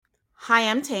Hi,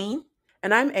 I'm Tane.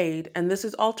 And I'm Aid, and this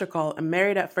is Altar Call, a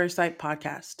Married at First Sight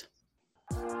podcast.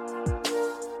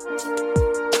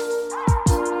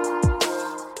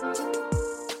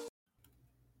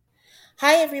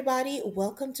 Hi, everybody.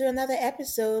 Welcome to another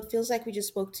episode. Feels like we just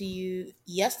spoke to you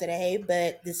yesterday,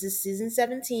 but this is season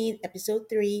 17, episode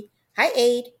 3. Hi,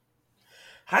 Aid.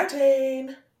 Hi,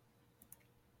 Tane.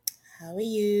 How are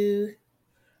you?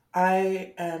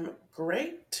 I am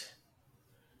great.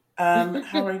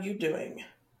 How are you doing?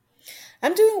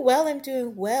 I'm doing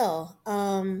well.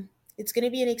 It's going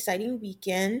to be an exciting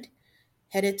weekend.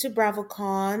 Headed to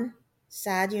BravoCon.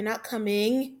 Sad you're not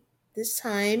coming this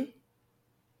time.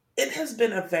 It has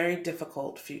been a very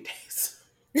difficult few days.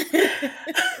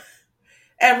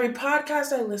 Every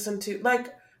podcast I listen to,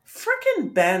 like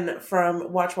frickin' Ben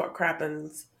from Watch What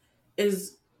Crappens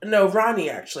is no Ronnie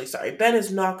actually. Sorry, Ben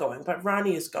is not going, but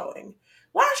Ronnie is going.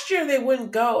 Last year they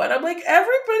wouldn't go, and I'm like,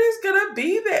 everybody's gonna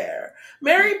be there.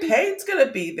 Mary Payne's gonna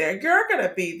be there. You're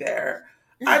gonna be there.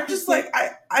 I'm just like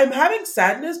I'm having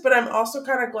sadness, but I'm also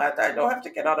kind of glad that I don't have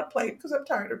to get on a plane because I'm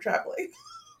tired of traveling.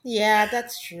 Yeah,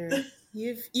 that's true.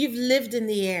 You've lived in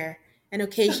the air and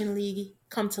occasionally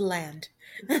come to land.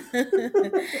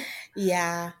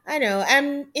 Yeah, I know.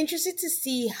 I'm interested to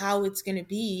see how it's going to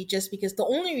be just because the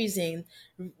only reason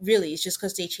really is just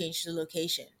because they changed the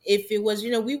location. If it was,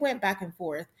 we went back and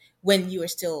forth when you were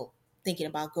still thinking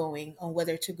about going on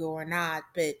whether to go or not,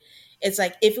 but it's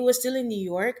like if it was still in New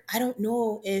York, I don't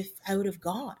know if I would have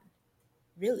gone,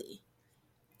 really.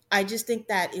 I just think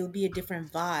that it would be a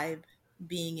different vibe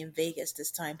being in Vegas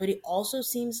this time. But it also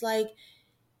seems like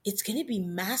it's going to be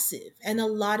massive. And a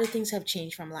lot of things have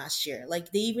changed from last year.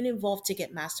 Like they even involved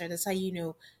Ticketmaster. That's how you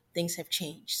know things have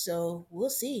changed. So we'll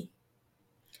see.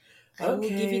 I will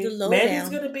give you the Okay, Mandy's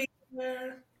lowdown. gonna be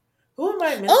there. Who am I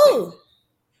missing? Oh,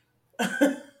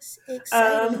 it's um,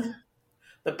 exciting.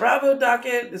 the Bravo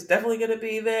docket is definitely gonna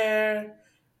be there.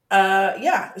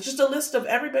 Yeah, it's just a list of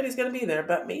everybody's going to be there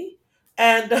but me.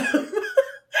 And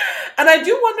and I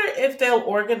do wonder if they'll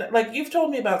organize. Like you've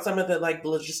told me about some of the like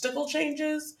logistical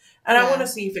changes, and I want to Yeah.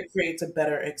 see if it creates a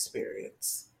better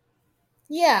experience.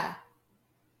 Yeah.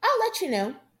 I'll let you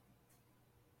know.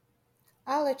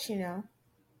 I'll let you know.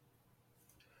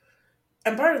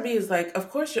 And part of me is like, of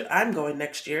course I'm going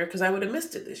next year because I would have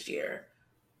missed it this year.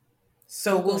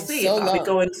 So You're we'll going see if I'll be solo.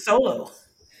 going solo.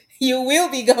 You will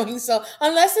be going so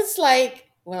unless it's like,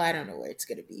 well, I don't know where it's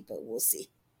going to be, but we'll see.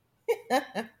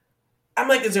 I'm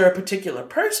like, is there a particular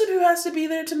person who has to be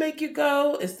there to make you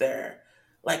go? Is there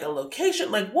like a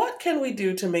location? Like, what can we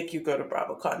do to make you go to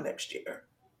BravoCon next year?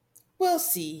 We'll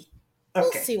see. We'll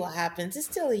Okay. see what happens. It's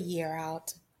still a year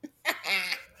out.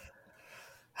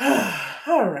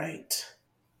 All right.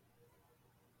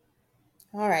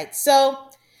 All right. So,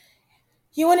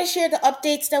 you want to share the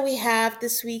updates that we have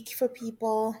this week for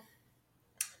people?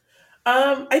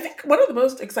 I think one of the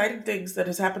most exciting things that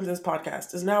has happened to this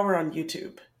podcast is now we're on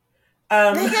YouTube.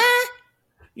 Um,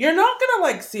 you're not gonna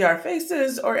like see our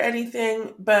faces or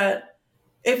anything, but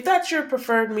if that's your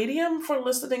preferred medium for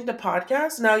listening to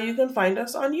podcasts, now you can find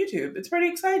us on YouTube. It's pretty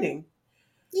exciting.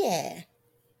 Yeah.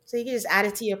 So, you can just add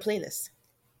it to your playlist.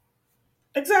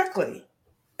 Exactly.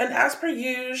 And as per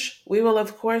usual, we will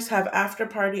of course have after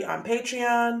party on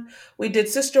Patreon. We did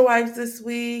Sister Wives this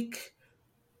week.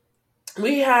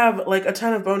 We have like a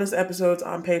ton of bonus episodes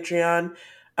on Patreon.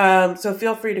 So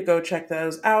feel free to go check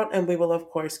those out, and we will of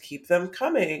course keep them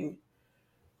coming.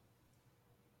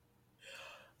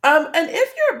 And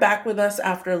if you're back with us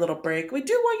after a little break, we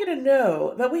do want you to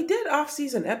know that we did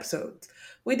off-season episodes.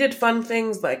 We did fun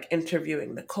things like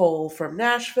interviewing Nicole from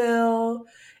Nashville.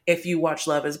 If you watch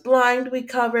Love Is Blind, we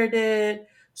covered it.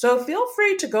 So feel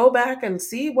free to go back and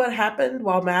see what happened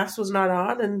while MAFS was not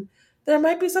on, and there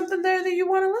might be something there that you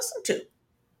want to listen to.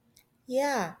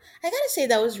 Yeah. I got to say,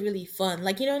 that was really fun.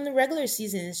 Like, in the regular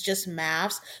season, it's just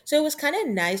maths. So, it was kind of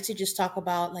nice to just talk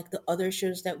about like the other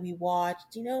shows that we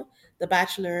watched, The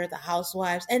Bachelor, The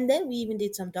Housewives. And then we even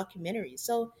did some documentaries.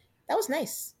 So, that was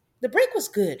nice. The break was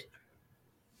good.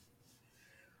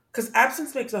 Because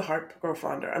absence makes the heart grow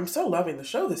fonder. I'm so loving the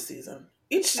show this season.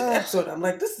 Each Ugh. episode, I'm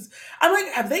like, I'm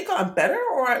like, have they gone better?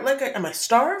 Or like, am I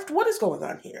starved? What is going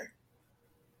on here?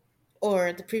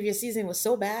 Or the previous season was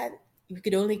so bad, we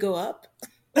could only go up.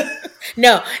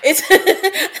 No, it's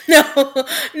no,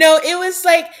 no. It was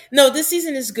like no. This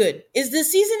season is good. Is the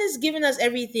season is giving us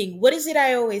everything? What is it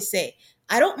I always say?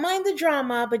 I don't mind the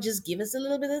drama, but just give us a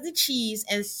little bit of the cheese.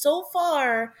 And so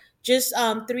far, just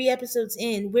 3 episodes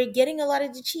in, we're getting a lot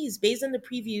of the cheese based on the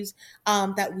previews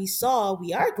that we saw.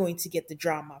 We are going to get the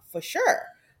drama for sure.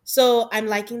 So I'm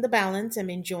liking the balance. I'm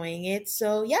enjoying it.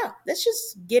 So yeah, let's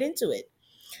just get into it.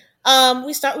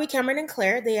 We start with Cameron and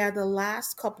Claire. They are the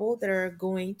last couple that are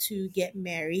going to get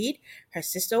married. Her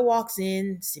sister walks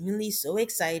in, seemingly so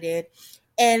excited.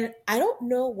 And I don't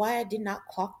know why I did not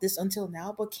clock this until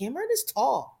now, but Cameron is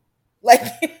tall. Like,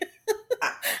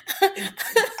 I,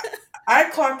 I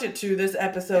clocked it too this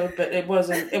episode, but it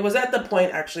wasn't. It was at the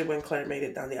point actually when Claire made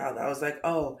it down the aisle. I was like,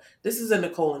 oh, this is a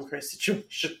Nicole and Chris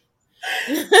situation.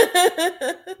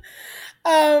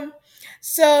 um,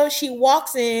 so she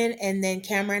walks in, and then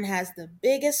Cameron has the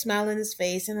biggest smile on his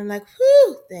face, and I'm like,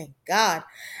 whew, thank God.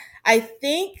 I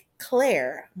think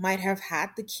Claire might have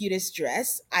had the cutest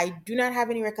dress. I do not have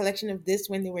any recollection of this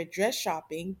when they were dress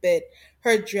shopping, but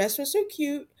her dress was so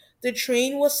cute. The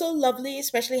train was so lovely,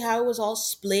 especially how it was all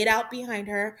splayed out behind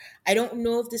her. I don't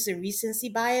know if this is a recency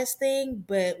bias thing,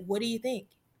 but what do you think?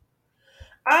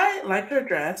 I liked her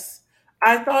dress.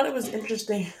 I thought it was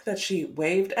interesting that she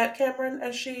waved at Cameron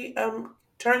as she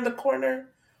turned the corner.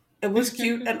 It was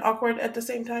cute and awkward at the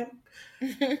same time.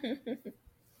 In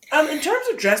terms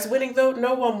of dress winning though,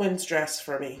 no one wins dress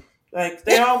for me. Like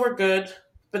they all were good,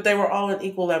 but they were all an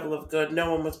equal level of good.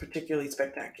 No one was particularly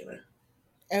spectacular.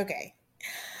 Okay.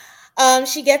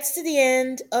 She gets to the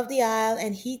end of the aisle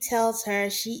and he tells her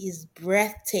she is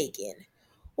breathtaking.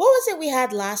 What was it we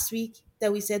had last week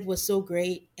that we said was so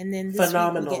great? And then this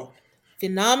week we get Phenomenal.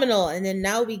 phenomenal. And then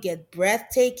now we get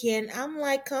breathtaking. I'm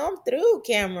like, come through,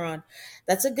 Cameron.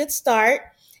 That's a good start.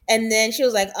 And then she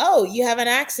was like, oh, you have an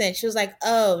accent. She was like,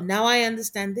 oh, now I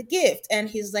understand the gift. And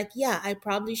he's like, yeah, I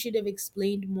probably should have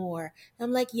explained more.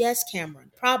 I'm like, yes,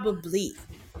 Cameron, probably.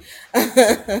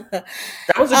 That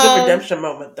was a good um, redemption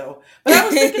moment though. But I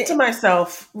was thinking to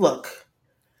myself, look,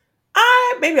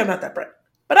 I maybe I'm not that bright,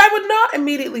 but I would not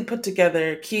immediately put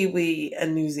together Kiwi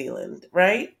and New Zealand,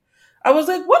 right? I was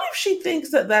like, what if she thinks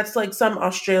that that's like some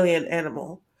Australian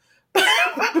animal?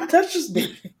 But that's just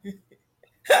me.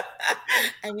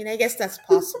 I mean, I guess that's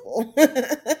possible.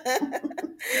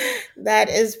 That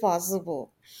is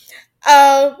possible.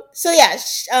 So yeah,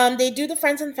 they do the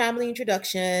friends and family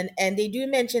introduction, and they do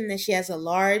mention that she has a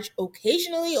large,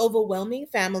 occasionally overwhelming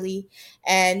family,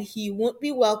 and he won't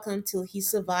be welcome till he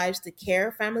survives the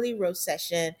Care family roast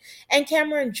session. And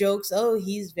Cameron jokes, "Oh,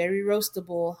 he's very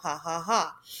roastable, ha ha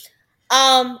ha."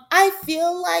 I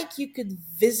feel like you could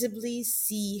visibly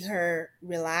see her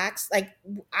relax. Like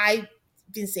I've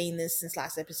been saying this since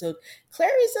last episode.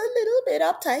 Claire is a little bit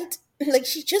uptight. Like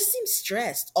she just seems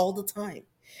stressed all the time.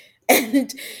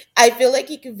 And I feel like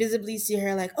you could visibly see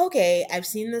her like, okay, I've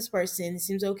seen this person,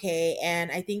 seems okay,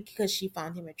 and I think because she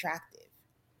found him attractive.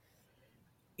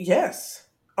 Yes,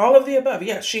 all of the above.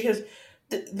 Yes, she has.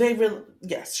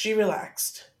 Yes, she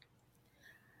relaxed.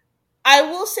 I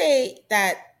will say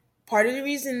that part of the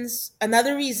reasons,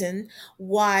 another reason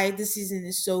why this season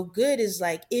is so good is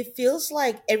like it feels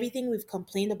like everything we've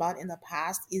complained about in the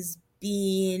past is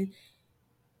being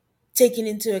taken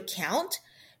into account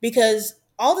because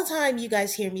all the time you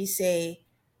guys hear me say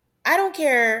I don't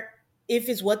care if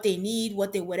it's what they need,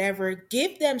 what they whatever.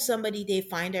 Give them somebody they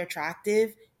find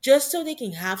attractive just so they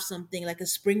can have something like a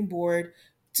springboard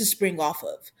to spring off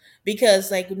of. Because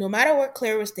like no matter what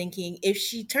Claire was thinking, if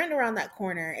she turned around that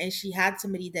corner and she had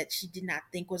somebody that she did not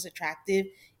think was attractive,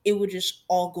 it would just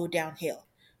all go downhill.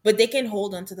 But they can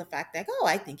hold on to the fact that, oh,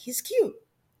 I think he's cute.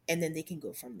 And then they can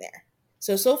go from there.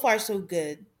 So far so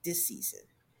good this season.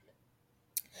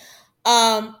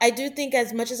 I do think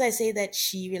as much as I say that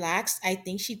she relaxed, I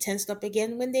think she tensed up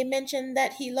again when they mentioned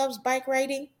that he loves bike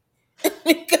riding.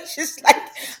 Because she's like,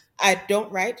 I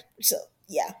don't ride. So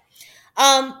yeah.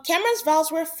 Cameron's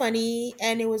vows were funny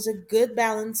and it was a good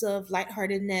balance of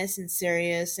lightheartedness and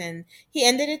serious, and he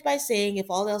ended it by saying if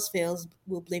all else fails,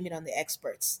 we'll blame it on the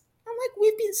experts. I'm like,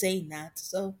 we've been saying that,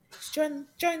 so join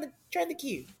the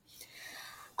queue.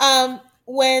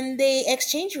 When they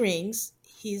exchange rings,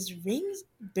 his ring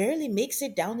barely makes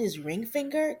it down his ring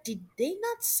finger. Did they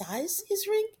not size his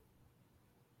ring?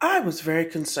 I was very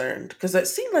concerned because it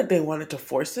seemed like they wanted to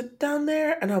force it down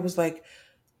there, and I was like,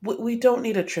 we don't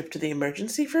need a trip to the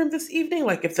emergency room this evening.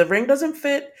 Like, if the ring doesn't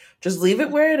fit, just leave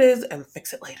it where it is and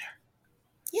fix it later."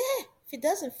 Yeah, if it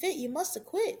doesn't fit, you must have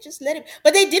quit. Just let him.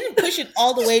 But they didn't push it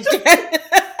all the way down.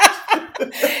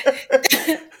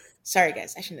 Sorry,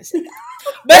 guys, I shouldn't have said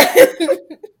that.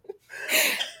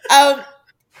 But um,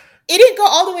 it didn't go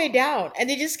all the way down, and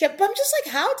they just kept. But I'm just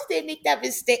like, how did they make that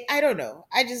mistake? I don't know.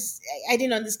 I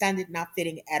didn't understand it not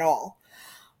fitting at all.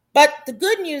 But the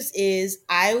good news is,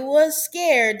 I was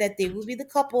scared that they would be the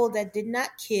couple that did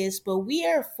not kiss, but we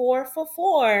are 4 for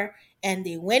 4, and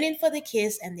they went in for the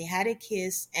kiss, and they had a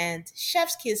kiss, and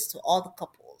chef's kiss to all the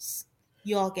couples.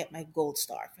 You all get my gold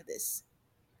star for this.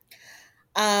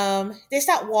 They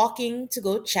start walking to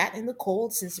go chat in the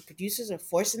cold since the producers are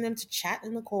forcing them to chat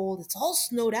in the cold. It's all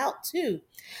snowed out too.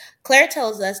 Claire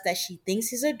tells us that she thinks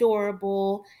he's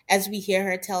adorable as we hear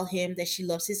her tell him that she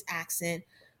loves his accent.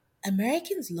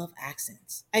 Americans love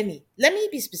accents. I mean, let me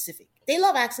be specific. They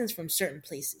love accents from certain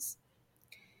places.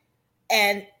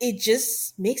 And it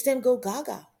just makes them go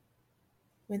gaga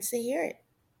once they hear it.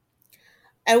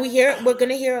 And we're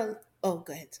gonna hear oh,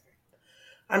 go ahead.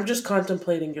 I'm just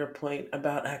contemplating your point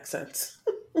about accents.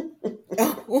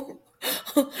 Oh,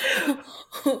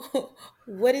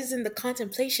 what is in the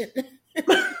contemplation?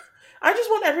 I just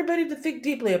want everybody to think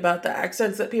deeply about the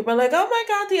accents that people are like, oh my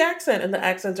god, the accent, and the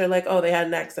accents are like, oh, they had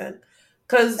an accent,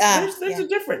 because there's Yeah. a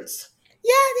difference.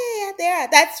 Yeah, they are.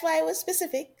 That's why it was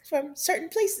specific from certain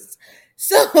places.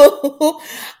 So,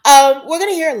 we're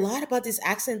gonna hear a lot about this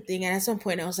accent thing, and at some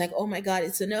point, I was like, "Oh my god,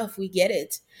 it's enough. We get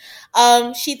it."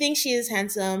 She thinks she is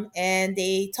handsome, and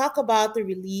they talk about the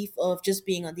relief of just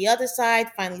being on the other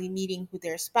side, finally meeting who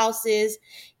their spouse is.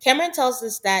 Cameron tells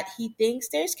us that he thinks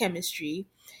there's chemistry,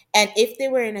 and if they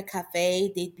were in a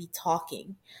cafe, they'd be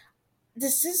talking.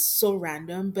 This is so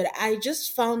random, but I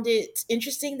just found it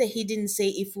interesting that he didn't say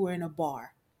if we're in a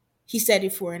bar. He said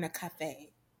if we're in a cafe.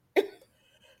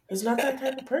 He's not that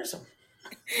type of person.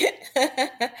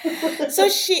 So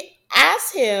she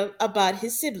asks him about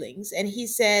his siblings, and he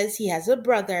says he has a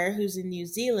brother who's in New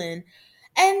Zealand.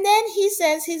 And then he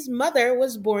says his mother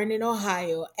was born in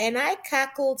Ohio. And I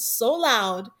cackled so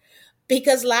loud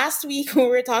because last week when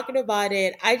we were talking about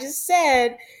it, I just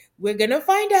said, we're going to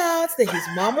find out that his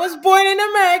mom was born in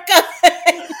America.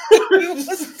 He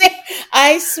was there.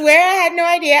 I swear I had no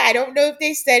idea. I don't know if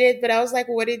they said it, but I was like,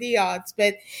 what are the odds?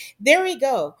 But there we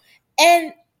go.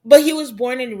 And but he was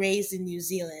born and raised in New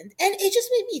Zealand. And it just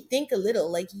made me think a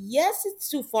little like, yes, it's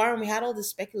too far. And we had all the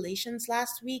speculations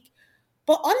last week.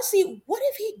 But honestly, what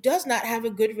if he does not have a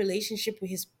good relationship with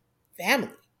his family?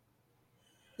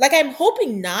 Like, I'm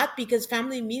hoping not because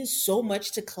family means so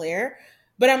much to Claire.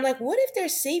 But I'm like, what if they're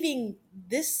saving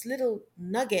this little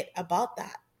nugget about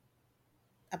that,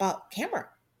 about Cameron?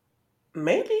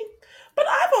 Maybe, but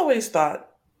I've always thought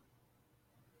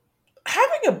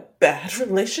having a bad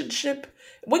relationship,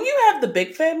 when you have the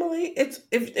big family, it's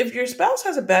if your spouse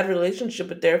has a bad relationship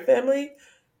with their family,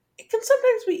 it can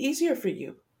sometimes be easier for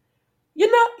you.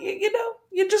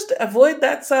 You just avoid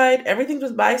that side. Everything's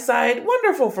with my side.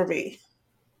 Wonderful for me.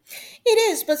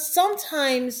 It is, but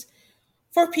sometimes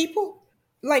for people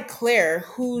like Claire,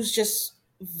 who's just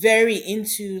very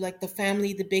into like the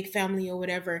family, the big family or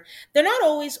whatever, they're not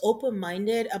always open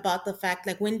minded about the fact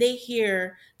like when they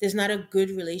hear there's not a good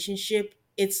relationship,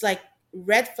 it's like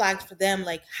red flags for them.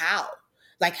 Like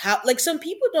some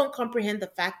people don't comprehend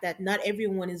the fact that not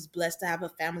everyone is blessed to have a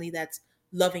family that's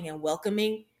loving and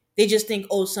welcoming. They just think,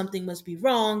 oh, something must be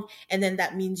wrong. And then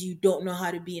that means you don't know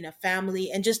how to be in a family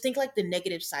and just think like the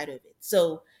negative side of it.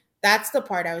 So that's the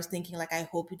part I was thinking, like, I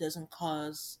hope it doesn't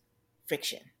cause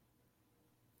friction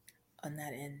on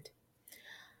that end.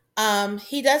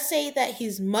 He does say that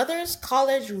his mother's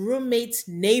college roommate's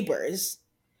neighbors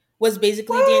was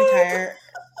basically the What? entire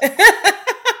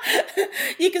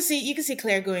you can see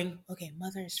Claire going, okay,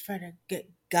 mother is friend,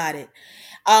 got it.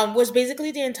 Was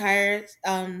basically the entire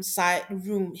side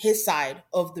room, his side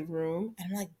of the room. And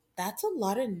I'm like, that's a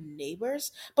lot of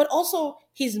neighbors. But also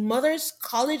his mother's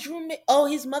college roommate. Oh,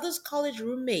 his mother's college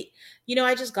roommate.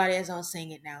 I just got it as I was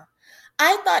saying it now.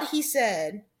 I thought he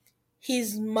said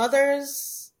his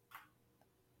mother's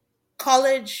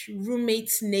college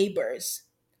roommate's neighbors.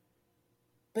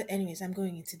 But anyways, I'm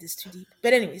going into this too deep.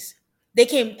 But anyways, they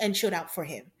came and showed out for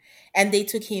him. And they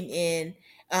took him in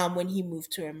when he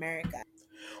moved to America.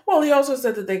 Well, he also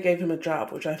said that they gave him a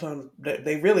job, which I found that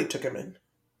they really took him in.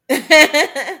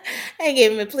 I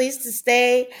gave him a place to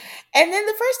stay. And then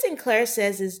the first thing Claire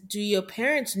says is, do your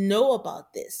parents know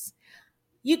about this?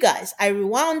 You guys, I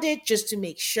rewound it just to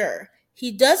make sure.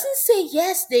 He doesn't say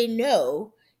yes, they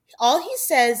know. All he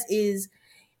says is,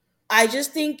 I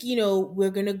just think, we're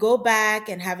going to go back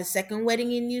and have a second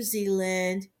wedding in New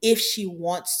Zealand if she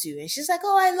wants to. And she's like,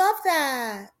 oh, I love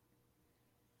that.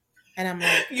 And I'm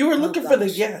like, You were oh looking for the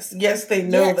gosh. yes. Yes, they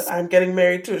know that Yes. I'm getting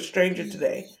married to a stranger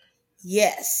today. Y-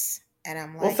 yes. And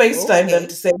I'm We'll like, FaceTime them to okay.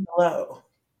 say hello.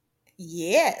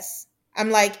 Yes. I'm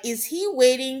like, is he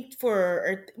waiting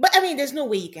for, but I mean, there's no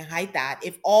way you can hide that.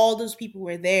 If all those people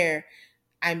were there,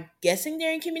 I'm guessing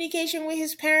they're in communication with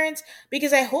his parents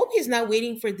because I hope he's not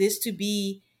waiting for this to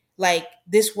be like,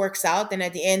 this works out. Then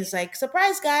at the end, it's like,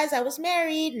 surprise, guys, I was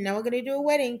married and now we're going to do a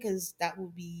wedding because that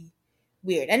would be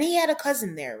weird. And he had a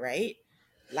cousin there, right?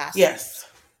 Last week Yes.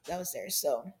 that was there.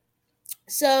 So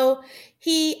So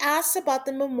he asks about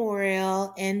the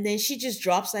memorial, and then she just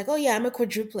drops like, "Oh yeah, I'm a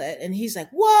quadruplet," and he's like,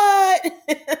 "What?"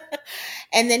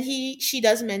 And then she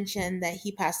does mention that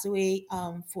he passed away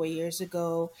 4 years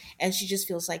ago, and she just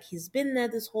feels like he's been there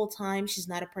this whole time. She's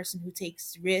not a person who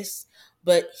takes risks,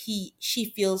 but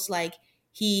she feels like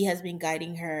he has been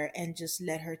guiding her and just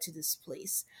led her to this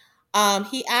place.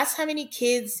 He asked how many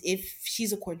kids, if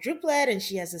she's a quadruplet and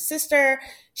she has a sister.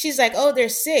 She's like, "Oh,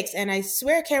 there's six." And I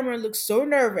swear Cameron looked so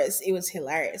nervous. It was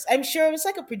hilarious. I'm sure it was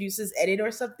like a producer's edit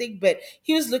or something, but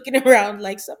he was looking around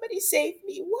like, "Somebody save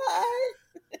me." What?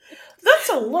 That's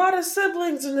a lot of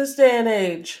siblings in this day and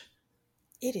age.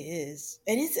 It is.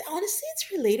 And it's honestly, it's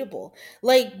relatable.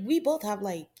 Like, we both have,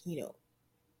 like,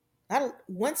 not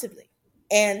one sibling.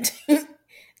 And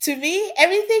to me,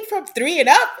 everything from three and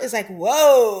up is like,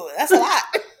 whoa, that's a lot.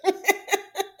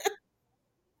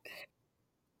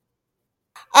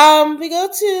 We go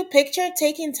to picture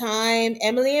taking time.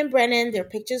 Emily and Brennan, their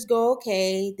pictures go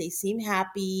okay. They seem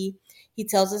happy. He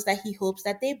tells us that he hopes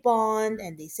that they bond,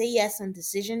 and they say yes on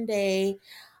decision day.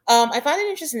 I found it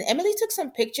interesting. Emily took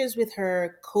some pictures with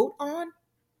her coat on.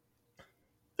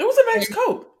 It was a nice And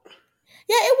coat.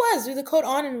 yeah, it was with the coat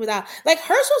on and without. Like,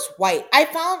 hers was white. I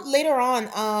found later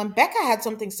on, Becca had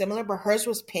something similar, but hers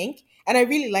was pink, and I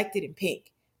really liked it in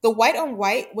pink. The white on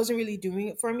white wasn't really doing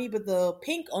it for me, but the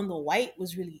pink on the white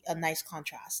was really a nice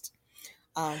contrast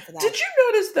for that. Did you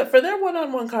notice that for their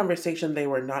one-on-one conversation, they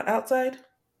were not outside?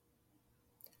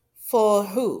 For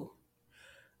who?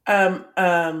 Um,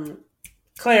 um,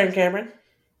 Claire and Cameron.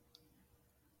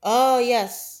 Oh,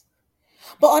 yes.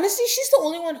 But honestly, she's the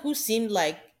only one who seemed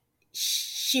like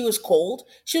she was cold.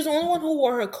 She was the only one who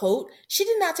wore her coat. She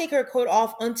did not take her coat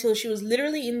off until she was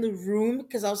literally in the room,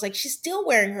 because I was like, she's still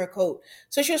wearing her coat.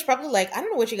 So she was probably like, "I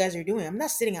don't know what you guys are doing. I'm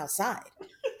not sitting outside."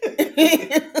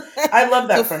 I love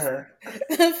So that for her.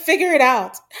 figure it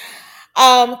out.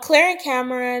 Claire and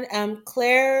Cameron.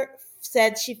 Claire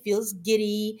said she feels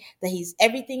giddy, that he's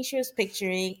everything she was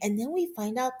picturing, and then we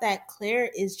find out that Claire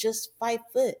is just 5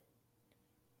 foot,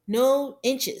 no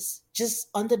inches, just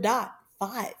on the dot,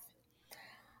 five.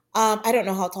 I don't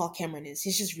know how tall Cameron is.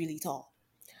 He's just really tall.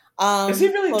 Is he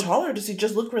really But tall or does he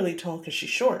just look really tall because she's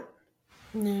short?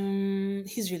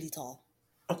 he's really tall.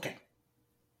 Okay. I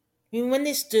mean, when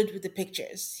they stood with the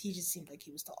pictures, he just seemed like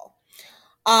he was tall.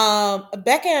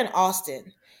 Becca and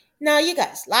Austin. Now, you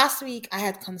guys, last week I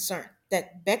had concern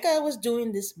that Becca was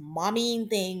doing this mommying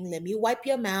thing. Let me wipe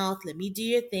your mouth. Let me do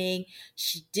your thing.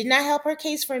 She did not help her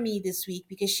case for me this week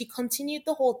because she continued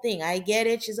the whole thing. I get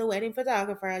it. She's a wedding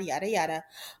photographer, yada, yada.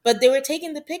 But they were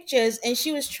taking the pictures and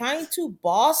she was trying to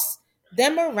boss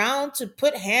them around to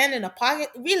put hand in a pocket.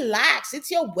 Relax. It's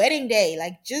your wedding day.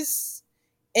 Like, just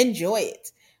enjoy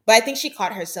it. But I think she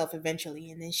caught herself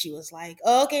eventually, and then she was like,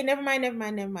 "Oh, okay, never mind, never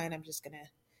mind, never mind. I'm just gonna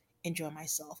enjoy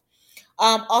myself."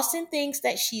 Austin thinks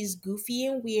that she's goofy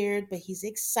and weird, but he's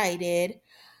excited.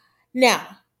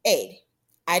 Now, Aid,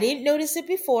 I didn't notice it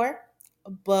before,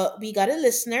 but we got a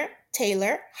listener,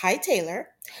 Taylor. Hi, Taylor.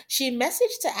 She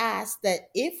messaged to ask that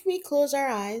if we close our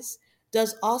eyes,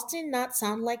 does Austin not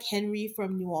sound like Henry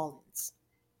from New Orleans?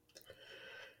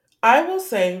 I will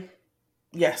say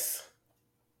yes.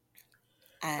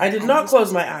 I did I not was close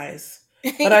too. my eyes,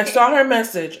 but I saw her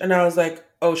message and I was like,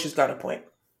 oh, she's got a point.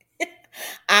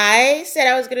 I said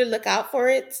I was gonna look out for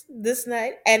it this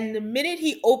night, and the minute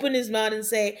he opened his mouth and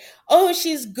say, "Oh,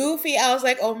 she's goofy," I was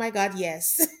like, "Oh my god,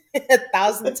 yes."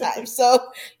 1,000 times. So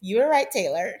you were right,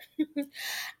 Taylor.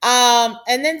 And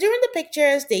then during the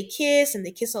pictures, they kiss and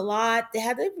they kiss a lot. They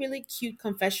had a really cute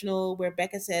confessional where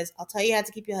Becca says, "I'll tell you how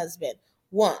to keep your husband.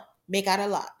 One, make out a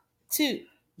lot. Two,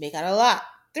 make out a lot.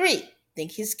 Three,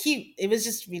 think he's cute." It was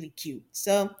just really cute.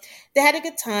 So they had a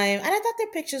good time, and I thought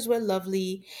their pictures were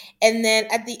lovely. And then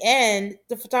at the end,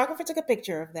 the photographer took a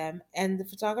picture of them, and the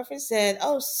photographer said,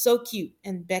 "Oh, so cute."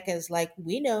 And Becca's like,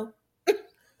 "We know."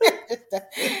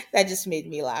 That just made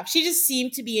me laugh. She just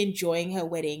seemed to be enjoying her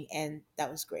wedding, and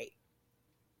that was great.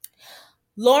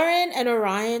 Lauren and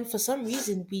Orion, for some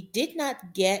reason, we did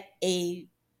not get a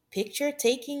picture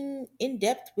taking in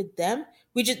depth with them.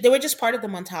 They were just part of the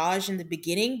montage in the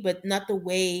beginning, but not the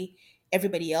way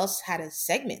everybody else had a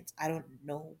segment. I don't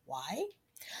know why.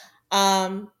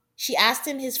 She asked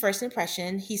him his first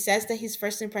impression. He says that his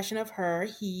first impression of her,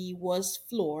 he was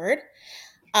floored.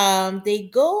 They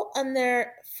go on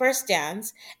their first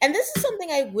dance, and this is something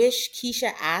I wish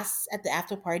Keisha asks at the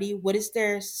after party. What is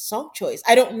their song choice?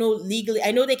 I don't know legally.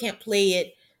 I know they can't play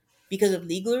it because of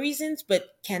legal reasons,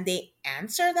 but can they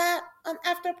answer that on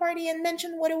after party and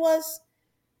mention what it was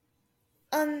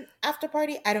on after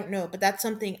party? I don't know, but that's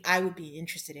something I would be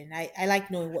interested in. I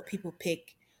like knowing what people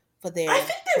pick for I their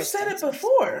think they've first said it dancers.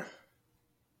 before.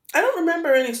 I don't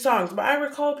remember any songs, but I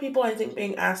recall people I think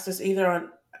being asked this either on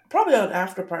probably on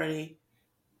After Party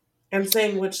and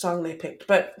saying which song they picked.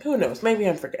 But who knows? Maybe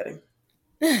I'm forgetting.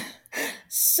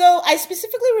 So I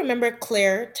specifically remember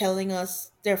Claire telling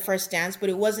us their first dance, but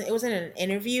it wasn't an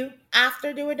interview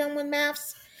after they were done with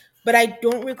maths. But I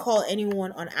don't recall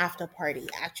anyone on After Party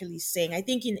actually saying. I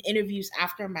think in interviews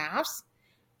after maths,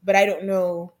 but I don't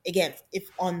know again if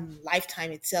on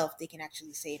Lifetime itself they can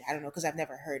actually say it. I don't know because I've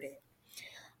never heard it.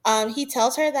 He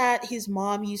tells her that his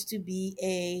mom used to be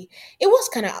a. It was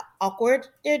kind of awkward.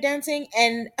 They're dancing,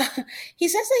 and he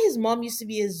says that his mom used to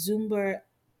be a Zumba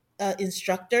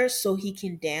instructor, so he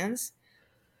can dance.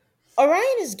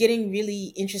 Orion is getting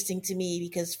really interesting to me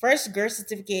because first girth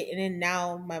certificate, and then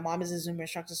now my mom is a Zumba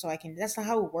instructor, so I can. That's not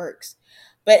how it works.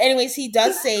 But anyways, he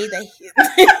does say that.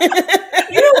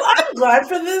 You know, I'm glad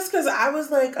for this because I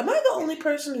was like, am I the only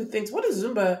person who thinks what does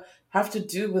Zumba have to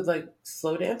do with like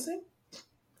slow dancing?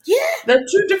 Yeah. They're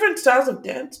two different styles of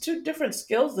dance, two different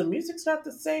skills. The music's not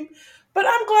the same. But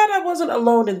I'm glad I wasn't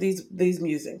alone in these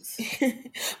musings.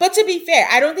 But to be fair,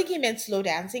 I don't think he meant slow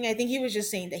dancing. I think he was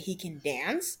just saying that he can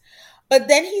dance. But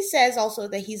then he says also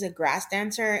that he's a grass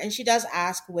dancer, and she does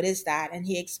ask, "What is that?" And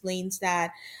he explains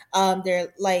that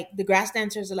they're like the grass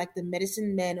dancers are like the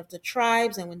medicine men of the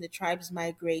tribes, and when the tribes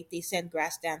migrate, they send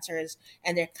grass dancers,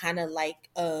 and they're kind of like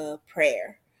a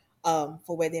prayer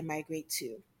for where they migrate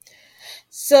to.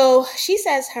 So she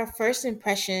says her first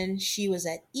impression, she was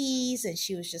at ease, and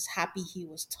she was just happy he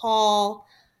was tall.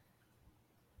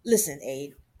 Listen,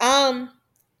 Aid.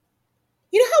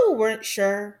 You know how we weren't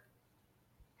sure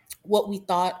what we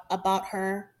thought about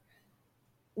her,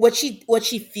 what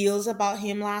she feels about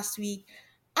him last week.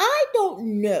 I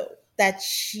don't know that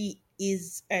she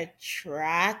is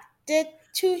attracted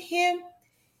to him.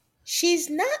 She's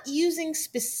not using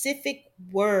specific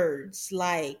words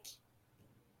like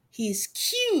he's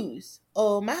cute.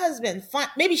 Oh, my husband, fine.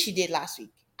 Maybe she did last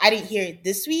week. I didn't hear it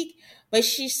this week, but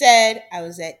she said I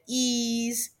was at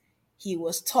ease. He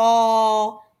was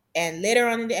tall, and later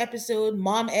on in the episode,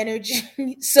 mom energy.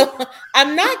 So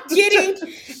I'm not getting.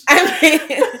 I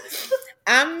mean,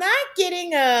 I'm not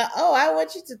getting a. Oh, I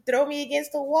want you to throw me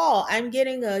against the wall. I'm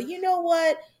getting a. You know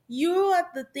what? You are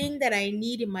the thing that I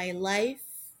need in my life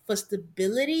for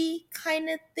stability, kind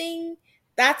of thing.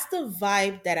 That's the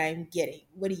vibe that I'm getting.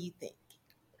 What do you think?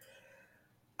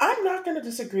 I'm not going to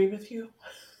disagree with you.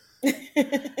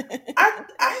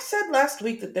 I said last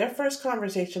week that their first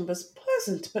conversation was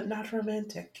pleasant but not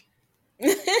romantic.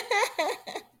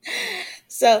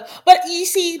 So, but you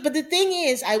see, but the thing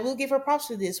is, I will give her props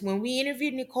for this. When we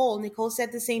interviewed Nicole, Nicole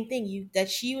said the same thing. That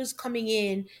she was coming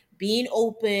in, being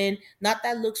open. Not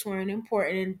that looks weren't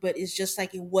important, but it's just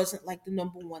like it wasn't like the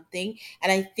number one thing.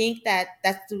 And I think that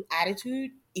that's the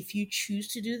attitude. If you choose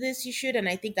to do this, you should. And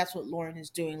I think that's what Lauren is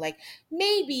doing. Like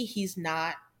maybe he's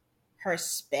not her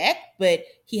spec, but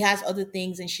he has other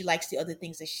things, and she likes the other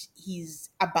things that he's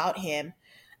about him,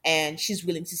 and she's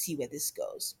willing to see where this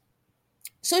goes.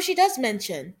 So she does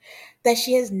mention that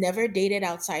she has never dated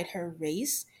outside her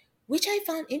race, which I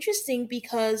found interesting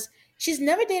because she's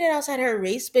never dated outside her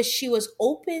race, but she was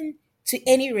open to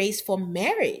any race for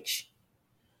marriage.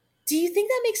 Do you think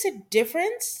that makes a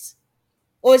difference?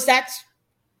 Or is that,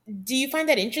 do you find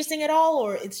that interesting at all?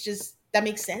 Or it's just, that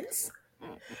makes sense?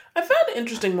 I found it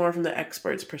interesting more from the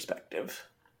expert's perspective.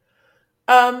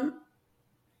 Um,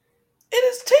 it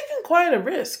has taken quite a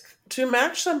risk to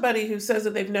match somebody who says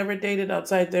that they've never dated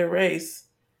outside their race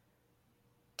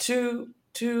to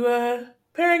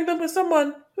pairing them with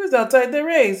someone who's outside their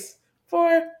race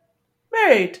for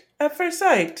married at first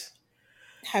sight.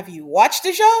 Have you watched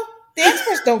the show? The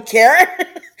experts don't care.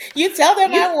 You tell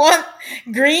them You I want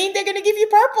green, they're going to give you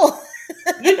purple.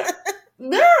 you know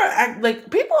there are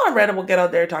like people on Reddit will get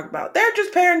out there and talk about they're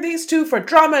just pairing these two for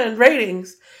drama and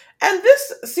ratings. And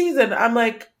this season, I'm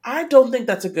like, I don't think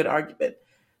that's a good argument.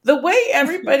 The way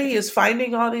everybody is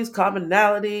finding all these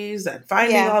commonalities and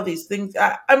finding Yeah. all these things,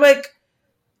 I'm like,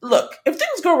 look, if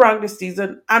things go wrong this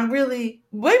season, I'm really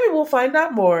maybe we'll find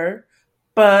out more.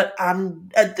 But I'm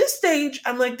at this stage,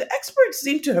 I'm like the experts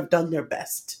seem to have done their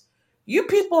best. You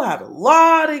people have a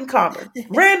lot in common,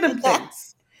 random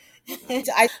things.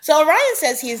 So Orion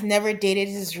says he has never dated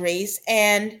his race,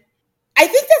 and I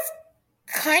think that's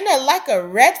kind of like a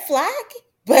red flag,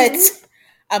 but Hmm.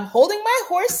 I'm holding my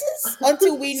horses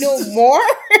until we know more.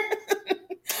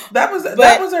 That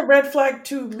But was a red flag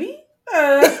to me.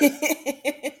 Uh,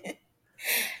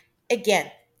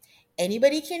 again,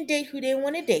 anybody can date who they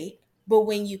want to date, but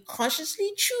when you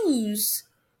consciously choose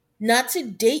not to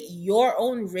date your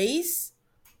own race,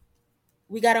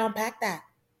 we got to unpack that.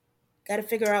 Got to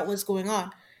figure out what's going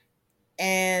on.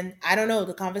 And I don't know,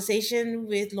 the conversation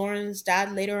with Lauren's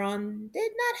dad later on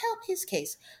did not help his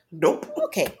case. Nope.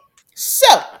 Okay, so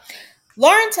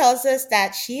Lauren tells us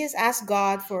that she has asked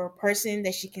God for a person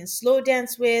that she can slow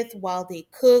dance with while they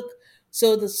cook.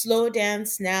 So the slow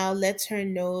dance now lets her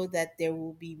know that there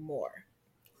will be more.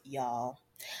 Y'all,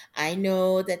 I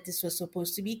know that this was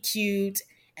supposed to be cute,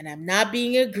 and I'm not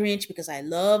being a Grinch because I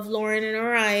love Lauren and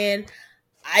Orion.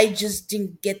 I just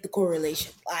didn't get the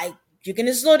correlation. Like, you're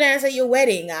gonna slow dance at your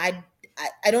wedding. I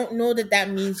don't know that that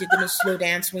means you're gonna slow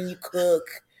dance when you cook,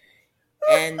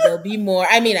 and there'll be more.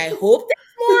 I mean, I hope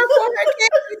there's more for her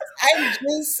kids. I'm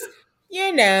just,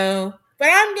 but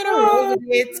I'm gonna roll with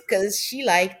it because she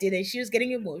liked it and she was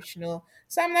getting emotional.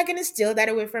 So I'm not gonna steal that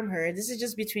away from her. This is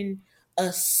just between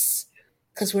us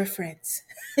because we're friends.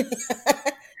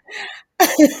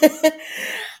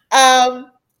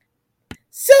 um,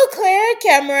 So Claire and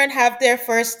Cameron have their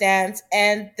first dance,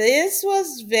 and this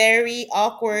was very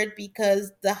awkward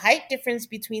because the height difference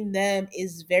between them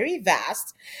is very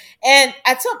vast. And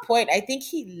at some point, I think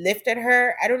he lifted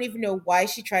her. I don't even know why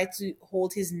she tried to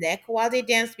hold his neck while they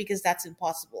danced because that's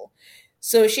impossible.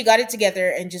 So she got it together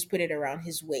and just put it around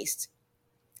his waist.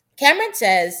 Cameron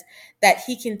says that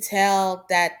he can tell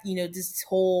that, this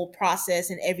whole process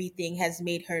and everything has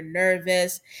made her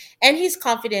nervous. And he's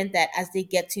confident that as they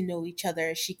get to know each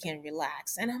other, she can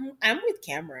relax. And I'm with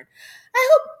Cameron. I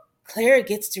hope Claire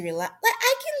gets to relax. Like,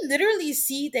 I can literally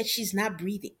see that she's not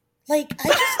breathing. Like, I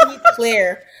just need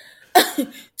Claire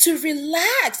to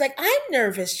relax. Like, I'm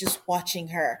nervous just watching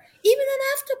her, even an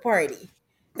after party.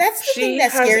 That's the thing She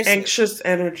that has scares me. anxious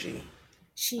energy.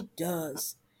 She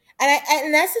does.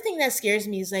 And that's the thing that scares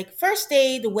me is like first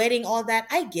day, the wedding, all that.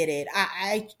 I get it.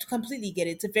 I completely get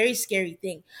it. It's a very scary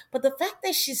thing. But the fact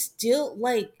that she's still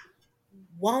like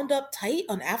wound up tight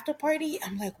on after party,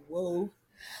 I'm like, whoa.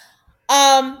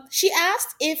 She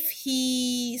asked if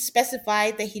he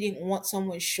specified that he didn't want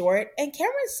someone short, and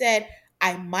Cameron said,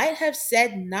 I might have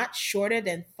said not shorter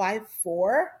than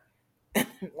 5'4",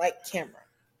 like Cameron.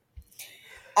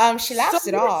 She So laughs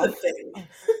it here's the off. thing. Oh,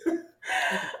 okay.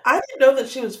 I didn't know that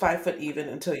she was 5 foot even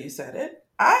until you said it.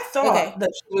 I thought Okay.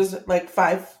 that she was like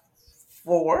 5'4"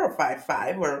 or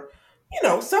 5'5" or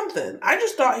something. I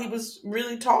just thought he was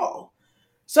really tall.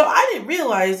 So I didn't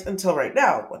realize until right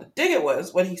now what a dig it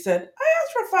was when he said, I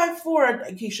asked for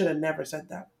 5'4". He should have never said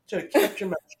that. Should have kept your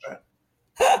mouth shut.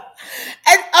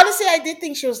 And honestly, I did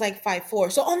think she was like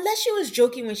 5'4". So unless she was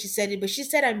joking when she said it, but she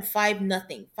said I'm 5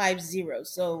 nothing, 5'0".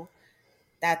 So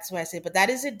that's what I said. But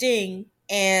that is a ding.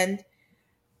 And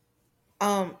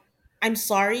um I'm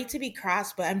sorry to be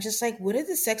crass, but I'm just like, what are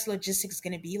the sex logistics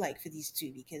gonna be like for these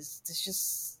two? Because there's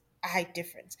just a height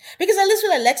difference. Because at least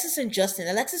with Alexis and Justin,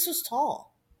 Alexis was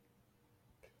tall.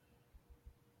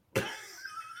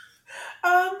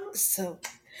 Um, So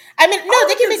I mean, all no,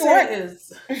 they I can can make say it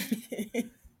is work.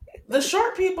 the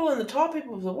short people and the tall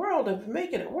people of the world have been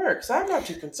making it work, so I'm not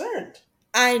too concerned.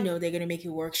 I know they're gonna make it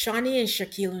work. Shawnee and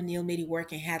Shaquille O'Neal made it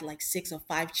work and had like 6 or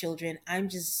 5 children. I'm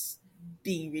just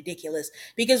being ridiculous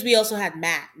because we also had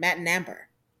Matt and Amber,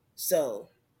 so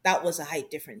that was a height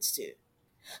difference too.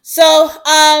 So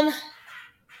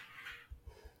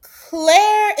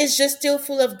Claire is just still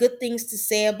full of good things to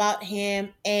say about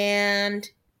him, and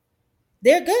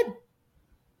they're good.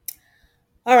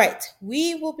 All right,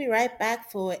 we will be right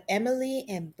back for Emily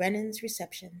and Brennan's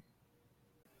reception.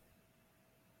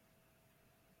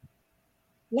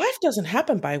 Life doesn't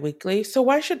happen bi-weekly, so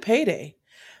why should payday?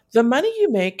 The money you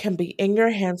make can be in your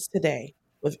hands today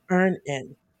with Earn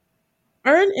In.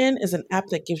 Earn In is an app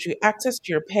that gives you access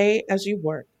to your pay as you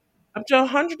work, up to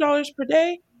 $100 per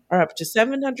day or up to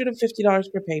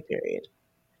 $750 per pay period.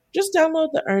 Just download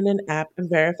the Earn In app and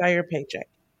verify your paycheck.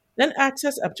 Then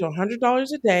access up to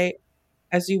 $100 a day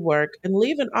as you work and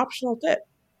leave an optional tip.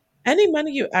 Any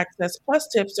money you access plus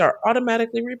tips are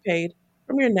automatically repaid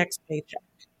from your next paycheck.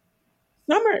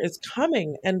 Summer is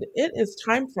coming and it is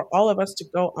time for all of us to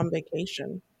go on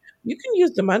vacation. You can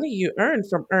use the money you earn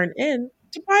from Earn In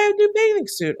to buy a new bathing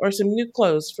suit or some new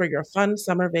clothes for your fun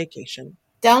summer vacation.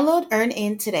 Download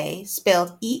EarnIn today,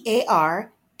 spelled EARNIN,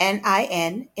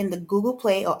 in the Google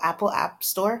Play or Apple App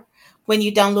Store. When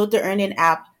you download the EarnIn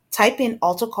app, type in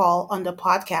Alto Call under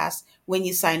podcast. When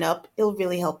you sign up, it'll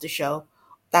really help the show.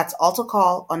 That's Alto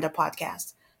Call under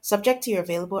podcast. Subject to your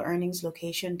available earnings,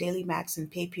 location, daily max,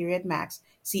 and pay period max.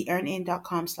 See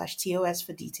earnin.com/TOS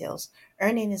for details.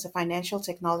 EarnIn is a financial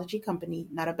technology company,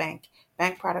 not a bank.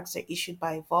 Bank products are issued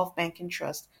by Evolve Bank and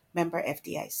Trust, member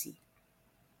FDIC.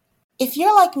 If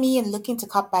you're like me and looking to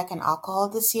cut back on alcohol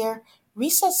this year,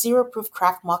 Reese's Zero Proof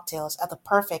Craft Mocktails are the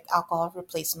perfect alcohol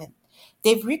replacement.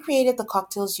 They've recreated the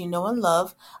cocktails you know and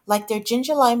love, like their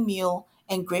ginger lime mule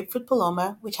and grapefruit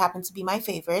paloma, which happen to be my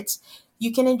favorites,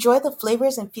 you can enjoy the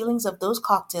flavors and feelings of those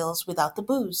cocktails without the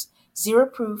booze. Zero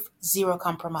proof, zero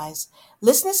compromise.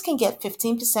 Listeners can get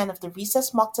 15% of the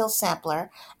Recess Mocktail Sampler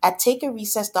at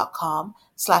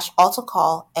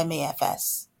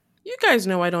takearecess.com/AltocallMAFS. You guys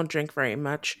know I don't drink very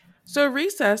much, so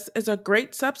recess is a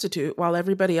great substitute while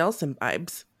everybody else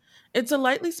imbibes. It's a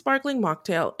lightly sparkling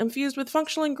mocktail infused with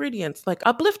functional ingredients like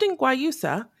uplifting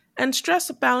guayusa and stress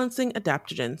balancing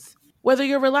adaptogens. Whether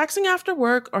you're relaxing after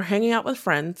work or hanging out with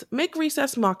friends, make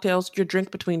recess mocktails your drink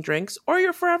between drinks or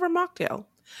your forever mocktail.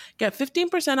 Get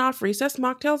 15% off recess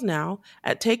mocktails now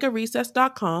at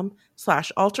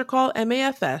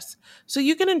takearecess.com/altercallmafs so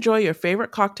you can enjoy your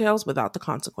favorite cocktails without the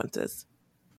consequences.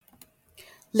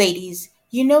 Ladies,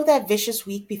 you know that vicious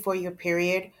week before your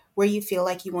period where you feel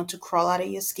like you want to crawl out of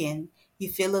your skin, you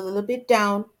feel a little bit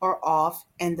down or off,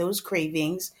 and those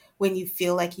cravings when you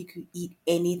feel like you could eat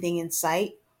anything in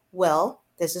sight? Well,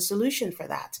 there's a solution for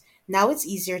that. Now it's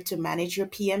easier to manage your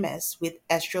PMS with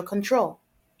Estro Control.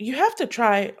 You have to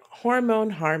try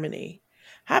Hormone Harmony.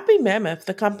 Happy Mammoth,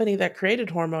 the company that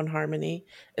created Hormone Harmony,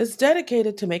 is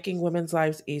dedicated to making women's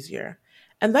lives easier.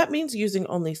 And that means using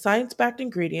only science backed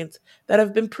ingredients that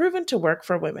have been proven to work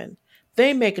for women.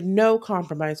 They make no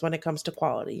compromise when it comes to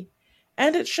quality.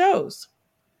 And it shows.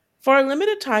 For a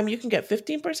limited time, you can get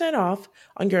 15% off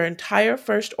on your entire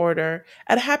first order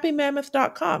at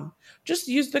happymammoth.com. Just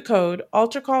use the code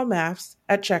ALTERCALLMAFS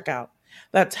at checkout.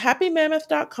 That's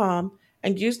happymammoth.com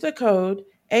and use the code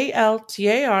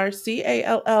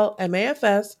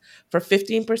ALTARCALLMAFS for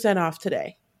 15% off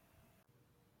today.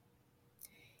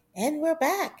 And we're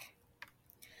back.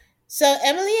 So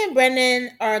Emily and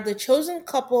Brennan are the chosen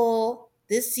couple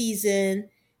this season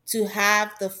to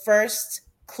have the first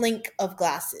clink of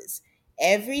glasses.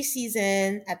 Every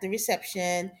season at the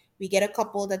reception, we get a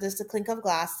couple that does the clink of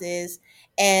glasses.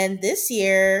 And this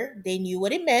year, they knew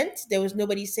what it meant. There was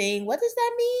nobody saying, "What does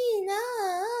that mean?"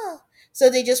 Ah. So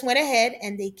they just went ahead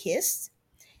and they kissed.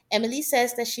 Emily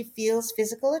says that she feels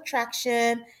physical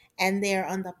attraction and they're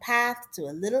on the path to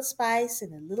a little spice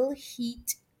and a little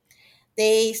heat.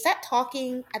 They start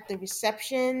talking at the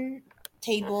reception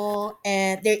table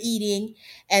and they're eating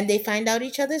and they find out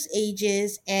each other's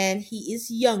ages and he is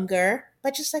younger,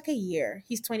 but just like a year.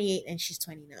 He's 28 and she's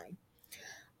 29.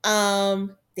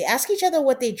 They ask each other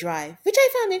what they drive, which I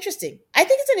found interesting. I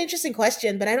think it's an interesting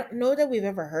question, but I don't know that we've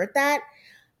ever heard that.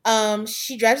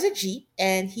 She drives a Jeep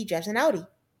and he drives an Audi.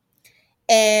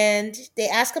 And they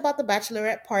ask about the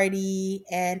bachelorette party,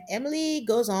 and Emily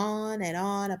goes on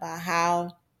about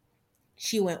how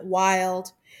she went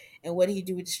wild and what did he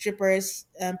do with the strippers.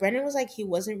 Brendan was like he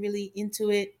wasn't really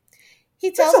into it. He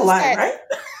That's tells a us lie, that right?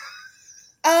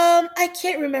 I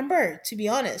can't remember, to be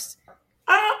honest.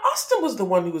 Austin was the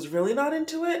one who was really not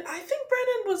into it. I think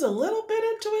Brennan was a little bit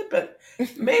into it, but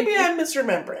maybe I'm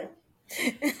misremembering.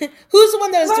 Who's the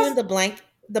one that was doing Because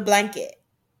the blanket?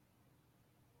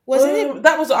 Wasn't it?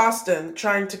 that was Austin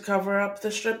trying to cover up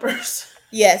the strippers.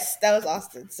 Yes, that was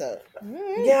Austin. So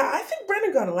Yeah, I think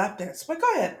Brennan got a lap dance, but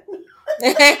go ahead.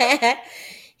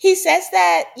 he says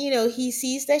that, he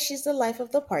sees that she's the life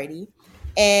of the party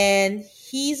and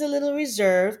he's a little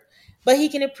reserved, but he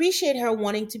can appreciate her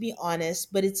wanting to be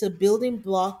honest, but it's a building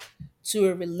block to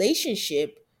a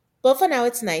relationship. But for now,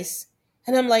 it's nice.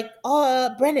 And I'm like,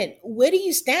 oh, Brennan, where do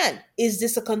you stand? Is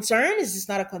this a concern? Is this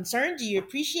not a concern? Do you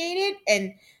appreciate it?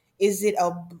 And is it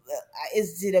a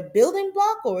building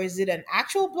block or is it an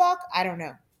actual block? I don't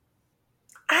know.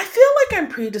 I feel like I'm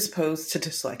predisposed to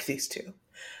dislike these two.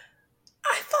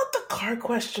 I thought the car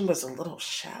question was a little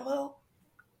shallow.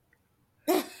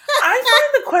 I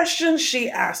find the questions she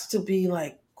asked to be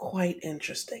quite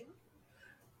interesting.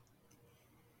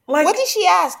 What Like, did she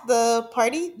ask? The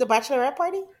bachelorette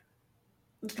party?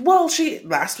 well, she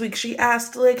last week she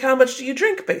asked how much do you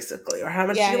drink basically, or how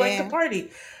much do Yeah, you like to yeah, party?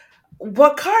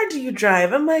 What car do you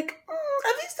drive? I'm like,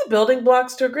 are these the building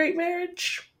blocks to a great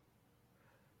marriage?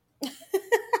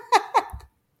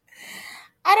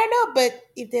 I don't know, but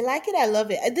if they like it, I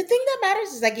love it. The thing that matters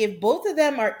is like if both of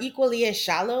them are equally as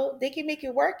shallow, they can make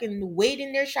it work and wade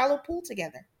in their shallow pool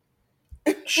together.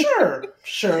 Sure,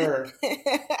 sure.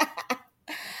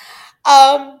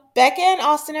 Becca and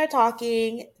Austin are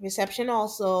talking. Reception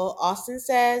also. Austin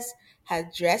says her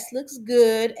dress looks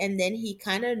good, and then he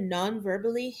kind of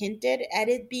non-verbally hinted at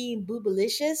it being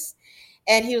boobalicious.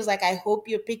 And he was like, I hope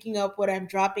you're picking up what I'm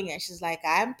dropping. And she's like,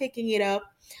 I'm picking it up.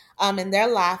 And they're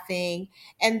laughing.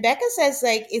 And Becca says,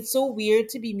 like, it's so weird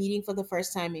to be meeting for the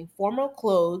first time in formal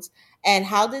clothes. And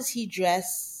how does he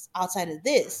dress outside of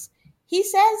this? He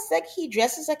says like he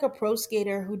dresses like a pro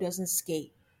skater who doesn't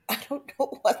skate. I don't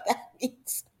know what that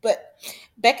means. But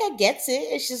Becca gets it.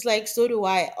 It's just like, so do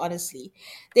I, honestly.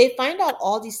 They find out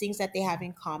all these things that they have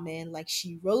in common. Like,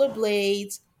 she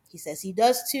rollerblades. He says he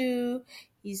does too.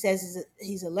 He says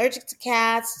he's allergic to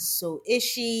cats. So is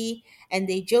she. And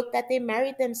they joke that they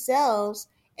married themselves.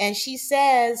 And she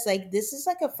says, like, this is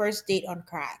like a first date on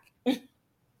crack.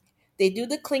 They do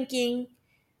the clinking.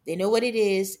 They know what it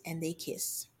is. And they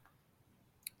kiss.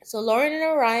 So Lauren and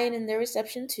Orion in their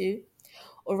reception too.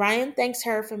 Orion thanks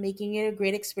her for making it a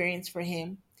great experience for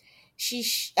him. He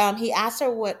asked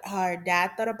her what her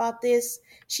dad thought about this.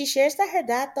 She shares that her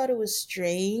dad thought it was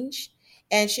strange,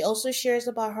 and she also shares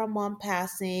about her mom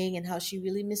passing and how she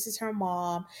really misses her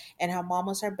mom, and her mom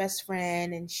was her best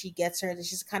friend, and she gets her that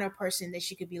she's the kind of person that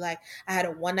she could be like, I had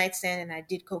a one night stand and I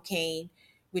did cocaine,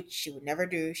 which she would never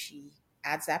do. She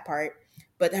adds that part.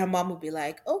 But her mom would be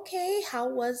like, okay, how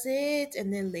was it?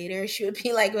 And then later she would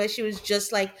be like, well, she was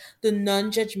just like the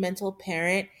non judgmental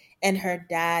parent, and her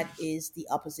dad is the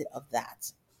opposite of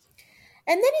that.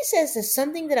 And then he says there's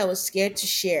something that I was scared to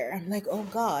share. I'm like, oh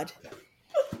God.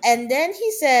 And then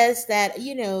he says that,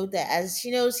 that as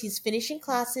she knows, he's finishing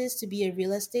classes to be a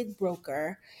real estate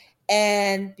broker.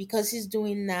 And because he's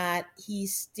doing that,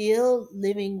 he's still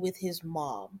living with his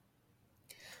mom.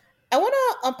 I want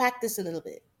to unpack this a little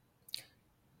bit.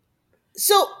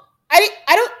 So I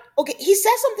don't, okay, he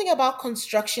says something about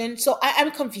construction. So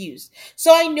I'm confused.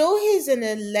 So I know he's an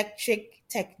electric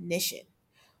technician.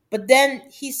 But then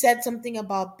he said something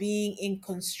about being in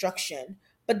construction.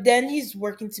 But then he's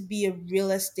working to be a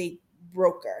real estate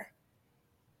broker.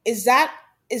 Is that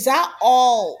is that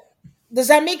all? Does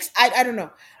that make I don't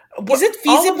know. Is What it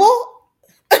all of feasible?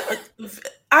 uh,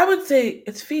 I would say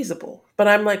it's feasible, but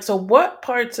I'm like, so what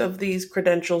parts of these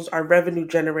credentials are revenue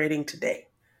generating today?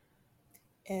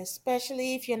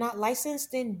 Especially if you're not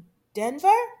licensed in Denver?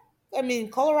 I mean,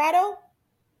 Colorado?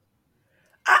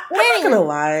 But I'm not gonna anyway,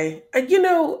 lie.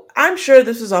 I'm sure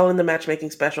this is all in the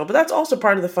matchmaking special, but that's also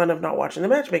part of the fun of not watching the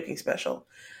matchmaking special.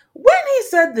 When he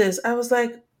said this, I was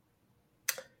like,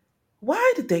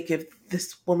 why did they give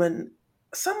this woman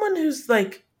someone who's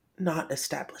like not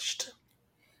established?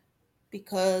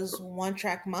 because one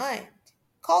track mind,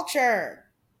 culture,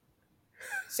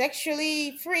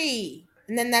 sexually free,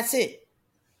 and then that's it.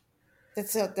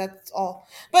 That's all.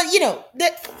 But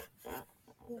that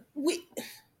we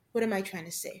what am I trying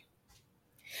to say?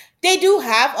 They do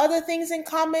have other things in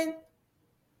common.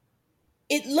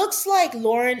 It looks like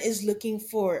Lauren is looking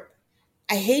for,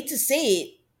 I hate to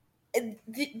say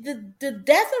the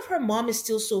death of her mom is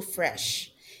still so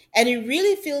fresh. And it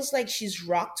really feels like she's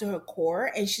rocked to her core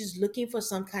and she's looking for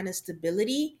some kind of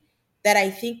stability that I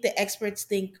think the experts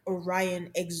think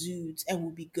Orion exudes and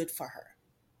will be good for her.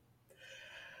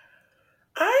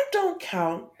 I don't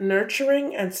count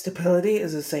nurturing and stability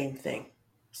as the same thing.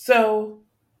 So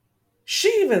she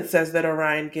even says that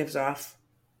Orion gives off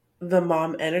the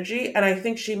mom energy, and I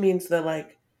think she means the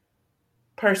like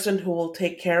person who will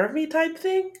take care of me type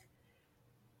thing.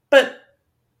 But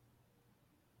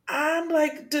I'm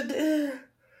like, that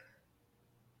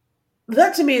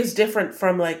to me is different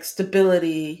from like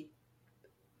stability.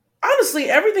 Honestly,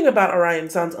 everything about Orion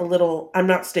sounds a little, I'm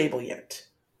not stable yet.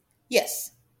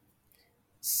 Yes.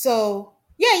 So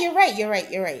yeah, you're right. You're right.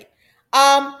 You're right.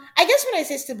 I guess when I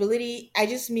say stability, I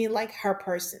just mean like her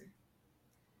person.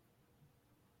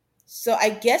 So I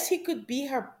guess he could be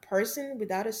her person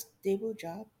without a stable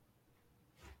job.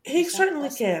 He Is that certainly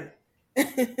possible? can. um.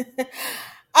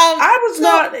 I was So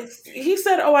not, he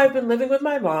said, oh, I've been living with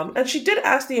my mom. And she did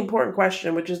ask the important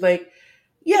question, which is like,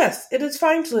 yes, it is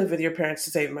fine to live with your parents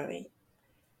to save money.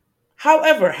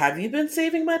 However, have you been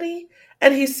saving money?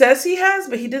 And he says he has,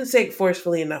 but he didn't say it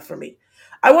forcefully enough for me.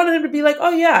 I wanted him to be like,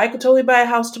 oh yeah, I could totally buy a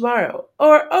house tomorrow.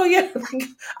 Or, oh yeah, like,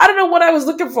 I don't know what I was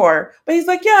looking for. But he's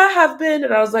like, yeah, I have been.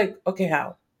 And I was like, okay,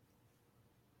 how?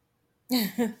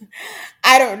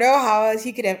 I don't know how else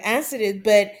he could have answered it,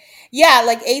 but yeah,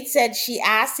 like Aid said, she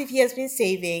asked if he has been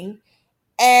saving,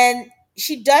 and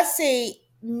she does say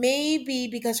maybe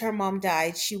because her mom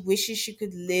died, she wishes she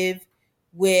could live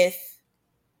with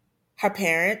her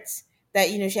parents. That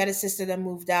she had a sister that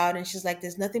moved out, and she's like,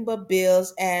 "There's nothing but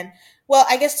bills." And well,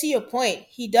 I guess to your point,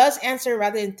 he does answer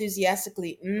rather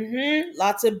enthusiastically.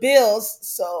 Lots of bills.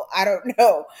 So I don't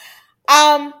know.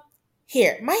 Um,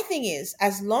 Here, my thing is,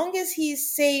 as long as he's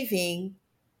saving,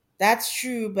 that's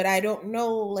true, but I don't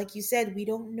know. Like you said, we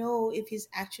don't know if he's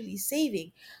actually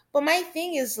saving. But my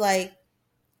thing is like,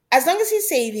 as long as he's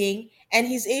saving and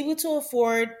he's able to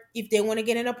afford if they want to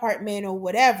get an apartment or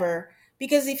whatever,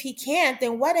 because if he can't,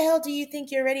 then why the hell do you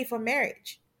think you're ready for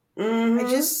marriage? I Mm-hmm.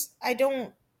 just I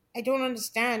don't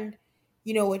understand,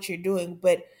 what you're doing,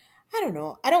 but I don't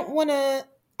know. I don't want to.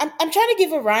 I'm trying to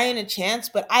give Orion a chance,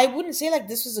 but I wouldn't say like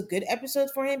this was a good episode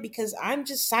for him because I'm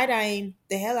just side eyeing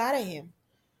the hell out of him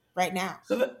right now.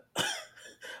 So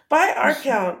by our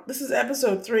count, this is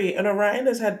episode 3, and Orion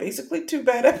has had basically 2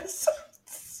 bad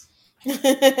episodes.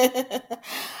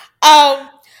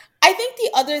 I think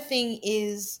the other thing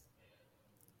is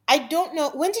I don't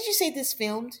know when did you say this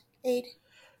filmed, Aid?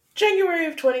 January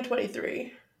of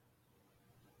 2023.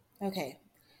 Okay.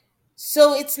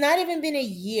 So it's not even been a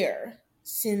year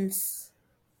since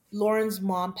Lauren's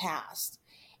mom passed.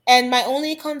 And my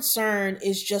only concern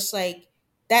is just like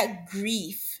that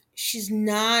grief. She's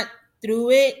not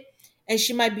through it and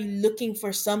she might be looking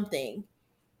for something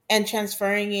and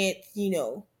transferring it,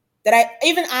 that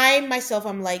I myself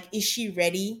I'm like, is she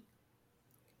ready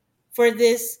for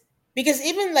this? Because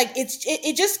even like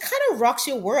it just kind of rocks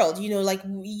your world, like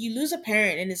you lose a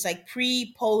parent and it's like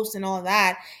pre post and all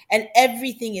that, and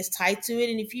everything is tied to it.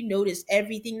 And if you notice,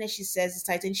 everything that she says is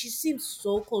tied to it, and she seems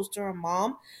so close to her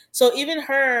mom. So even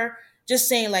her just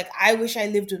saying like I wish I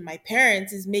lived with my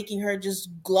parents is making her just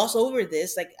gloss over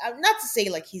this. Like, not to say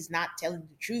like he's not telling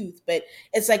the truth, but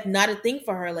it's like not a thing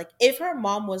for her. Like if her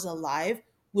mom was alive,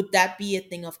 would that be a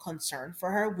thing of concern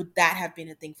for her? Would that have been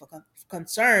a thing for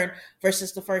concern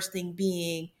versus the first thing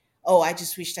being, oh, I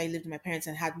just wished I lived with my parents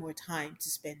and had more time to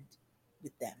spend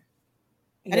with them.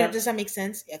 I don't. Yep. Does that make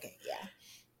sense? Okay, yeah.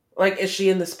 Like, is she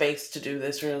in the space to do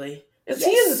this, really? Is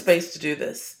he in the Yes. space to do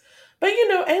this? But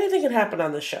anything can happen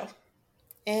on the show.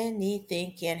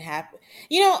 Anything can happen.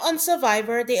 On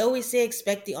Survivor, they always say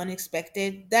expect the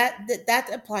unexpected. That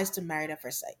applies to Married at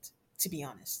First Sight, to be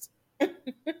honest.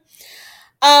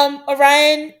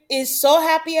 Orion is so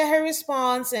happy at her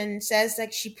response and says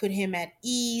that she put him at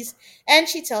ease, and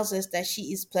she tells us that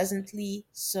she is pleasantly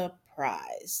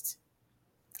surprised.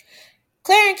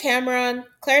 Claire and Cameron,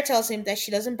 Claire tells him that she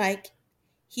doesn't bike.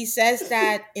 He says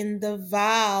that in the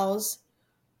vows,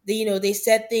 they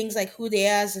said things like who they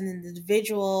are as an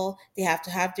individual. They have to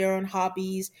have their own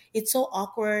hobbies. It's so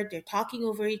awkward. They're talking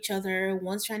over each other.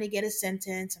 One's trying to get a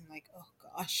sentence. I'm like, oh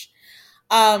gosh.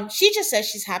 She just says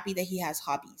she's happy that he has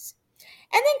hobbies.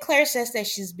 And then Claire says that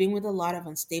she's been with a lot of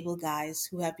unstable guys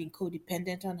who have been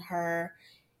codependent on her.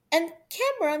 And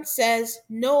Cameron says,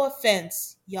 no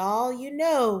offense. Y'all,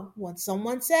 when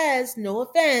someone says no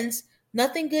offense,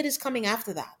 nothing good is coming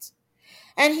after that.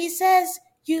 And he says,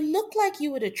 you look like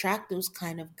you would attract those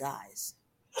kind of guys.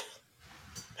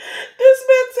 This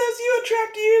man says you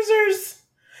attract users.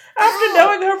 After How?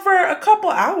 knowing her for a couple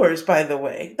hours, by the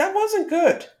way. That wasn't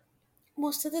good.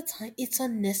 Most of the time, it's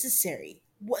unnecessary.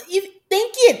 What you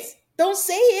think it? Don't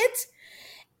say it.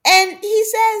 And he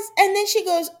says, and then she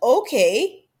goes,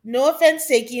 okay, no offense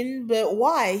taken, but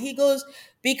why? He goes,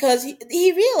 because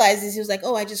he realizes, he was like,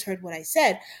 oh, I just heard what I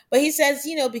said. But he says,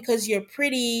 because you're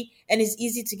pretty and it's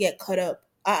easy to get caught up.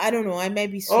 I don't know. I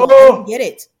might be slow. I don't Oh, get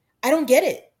it. I don't get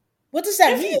it. What does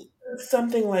that if he mean? said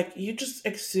something like, you just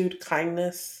exude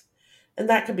kindness, and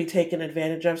that could be taken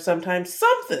advantage of sometimes,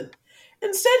 something.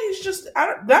 Instead, he's just,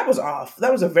 that was off.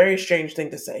 That was a very strange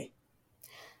thing to say.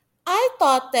 I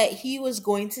thought that he was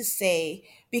going to say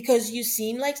because you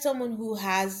seem like someone who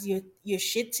has your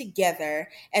shit together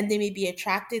and they may be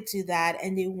attracted to that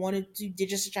and they're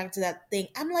just attracted to that thing.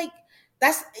 I'm like,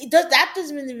 that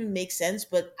doesn't even make sense,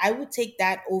 but I would take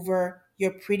that over you're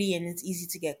pretty and it's easy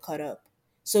to get caught up.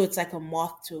 So it's like a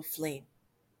moth to a flame.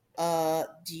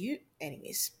 Do you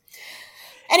anyways.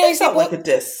 It Anyways, they felt like both a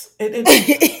diss. And it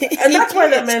that's why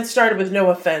that did. man started with no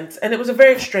offense. And it was a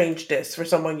very strange diss for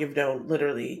someone you've known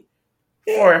literally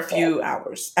for a few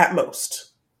hours at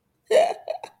most.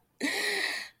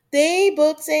 They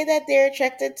both say that they're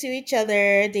attracted to each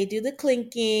other. They do the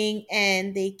clinking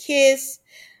and they kiss.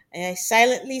 And I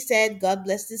silently said, God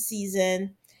bless this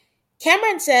season.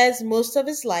 Cameron says most of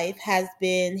his life has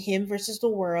been him versus the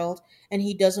world, and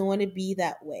he doesn't want to be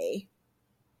that way.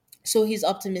 So he's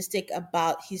optimistic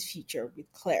about his future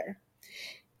with Claire.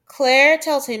 Claire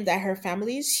tells him that her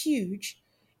family is huge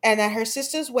and at her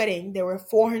sister's wedding there were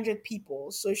 400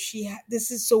 people. So this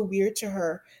is so weird to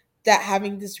her that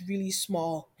having this really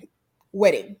small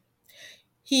wedding.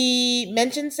 He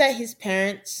mentions that his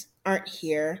parents aren't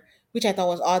here, which I thought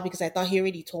was odd because I thought he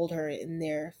already told her in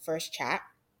their first chat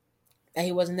that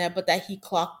he wasn't there, but that he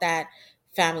clocked that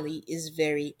family is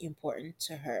very important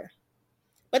to her.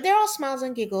 But they're all smiles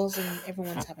and giggles and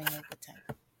everyone's having a good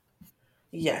time.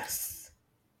 Yes.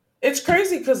 It's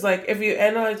crazy because, like, if you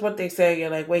analyze what they say, you're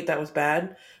like, wait, that was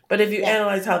bad. But if you Yeah.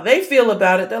 analyze how they feel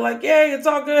about it, they're like, yay, it's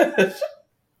all good.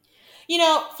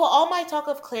 For all my talk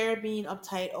of Claire being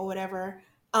uptight or whatever,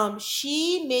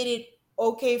 she made it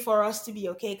okay for us to be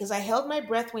okay, because I held my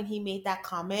breath when he made that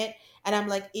comment, and I'm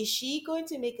like, is she going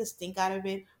to make a stink out of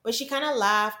it? But she kind of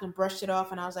laughed and brushed it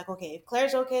off, and I was like, okay, if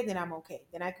Claire's okay, then I'm okay.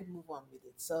 Then I could move on with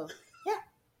it. So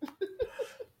yeah.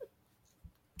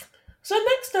 So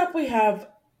next up, we have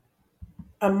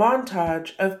a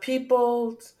montage of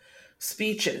people's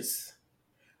speeches.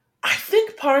 I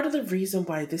think part of the reason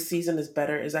why this season is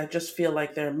better is I just feel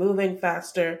like they're moving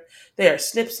faster. They are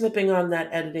snipping on that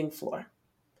editing floor.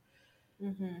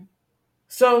 Hmm.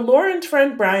 So Lauren's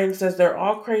friend Brian says they're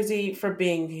all crazy for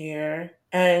being here,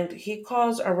 and he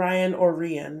calls Orion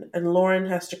Orion, and Lauren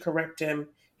has to correct him.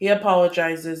 He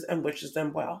apologizes and wishes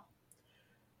them well.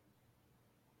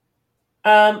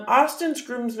 Austin's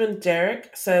groomsman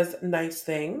Derek says nice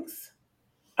things.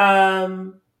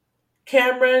 Um,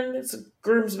 Cameron's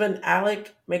groomsman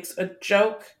Alec makes a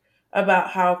joke about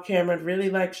how Cameron really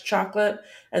likes chocolate,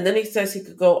 and then he says he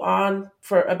could go on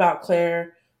for about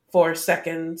Claire for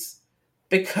seconds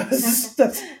because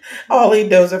that's all he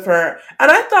knows of her. And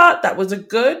I thought that was a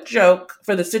good joke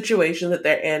for the situation that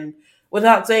they're in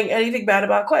without saying anything bad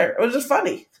about Claire. It was just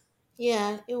funny.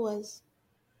 Yeah, it was.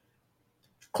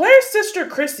 Claire's sister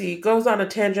Chrissy goes on a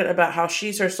tangent about how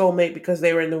she's her soulmate because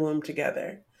they were in the womb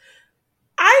together.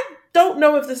 I don't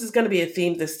know if this is going to be a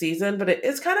theme this season, but it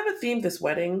is kind of a theme this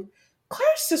wedding.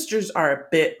 Claire's sisters are a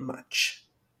bit much.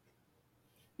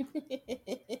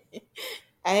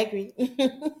 I agree.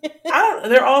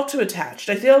 They're all too attached.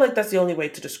 I feel like that's the only way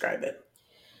to describe it.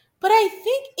 But I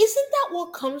think, isn't that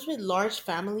what comes with large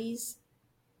families?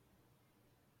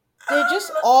 They're just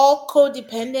Um, all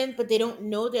codependent, but they don't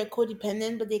know they're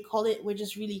codependent, but they call it we're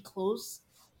just really close.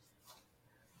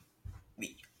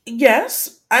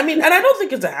 yes. I mean, and I don't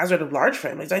think it's a hazard of large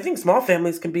families. I think small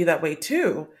families can be that way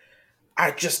too.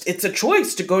 It's a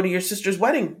choice to go to your sister's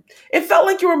wedding. It felt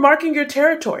like you were marking your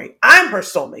territory. I'm her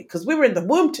soulmate because we were in the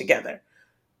womb together.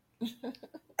 I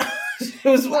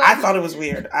Well, thought it was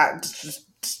weird. Just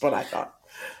what I thought.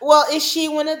 well, is she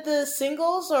one of the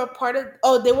singles or part of?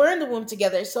 Oh, they were in the womb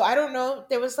together, so I don't know.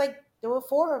 There were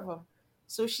four of them,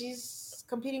 so she's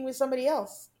competing with somebody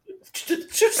else, Shoot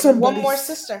one somebody. more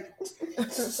sister.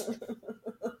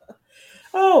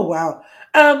 Oh wow.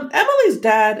 Emily's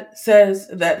dad says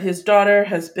that his daughter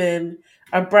has been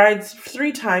a bride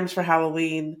 3 times for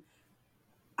Halloween.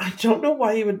 I don't know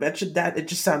why he would mention that. It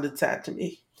just sounded sad to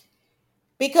me.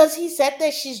 Because he said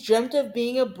that she's dreamt of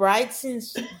being a bride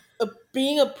since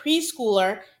being a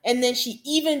preschooler, and then she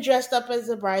even dressed up as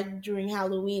a bride during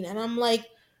Halloween, and I'm like,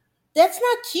 that's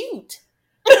not cute.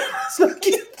 It's not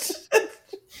cute.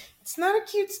 It's not a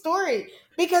cute story,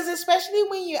 because especially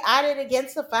when you add it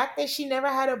against the fact that she never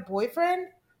had a boyfriend.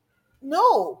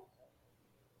 No.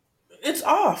 It's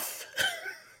off.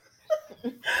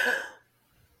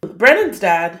 Brennan's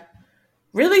dad,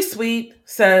 really sweet,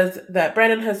 says that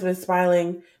Brennan has been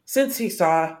smiling since he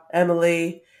saw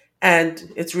Emily,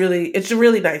 and it's a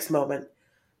really nice moment.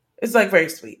 It's like very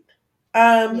sweet.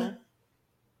 Yeah. Um,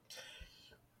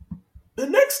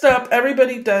 Next up,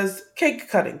 everybody does cake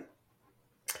cutting.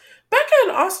 Becca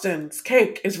and Austin's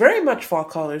cake is very much fall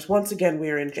colors. Once again, we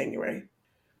are in January.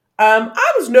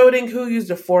 I was noting who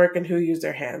used a fork and who used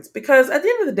their hands because at the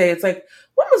end of the day, it's like,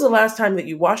 when was the last time that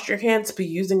you washed your hands to be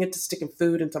using it to stick in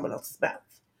food in someone else's mouth?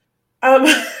 Um,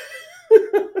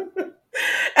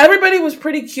 Everybody was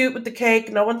pretty cute with the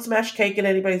cake. No one smashed cake in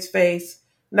anybody's face.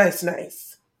 Nice,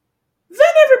 nice. Then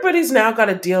everybody's now got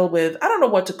to deal with, I don't know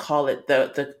what to call it,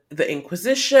 the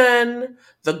Inquisition,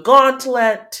 the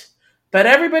Gauntlet, but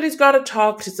everybody's got to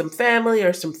talk to some family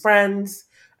or some friends.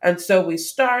 And so we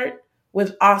start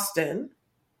with Austin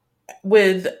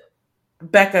with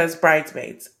Becca's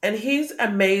bridesmaids, and he's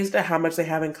amazed at how much they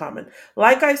have in common.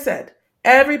 Like I said,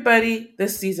 everybody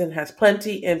this season has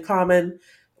plenty in common.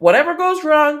 Whatever goes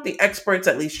wrong, the experts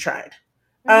at least tried.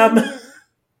 Um,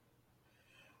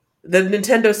 the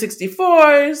Nintendo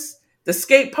 64s, the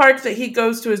skate park that he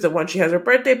goes to is the one she has her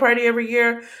birthday party every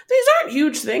year. These aren't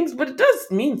huge things, but it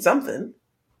does mean something.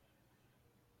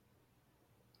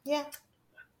 Yeah.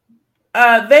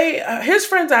 His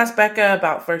friends asked Becca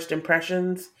about first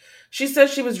impressions. She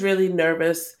says she was really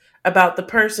nervous about the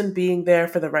person being there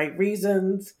for the right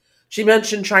reasons. She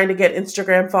mentioned trying to get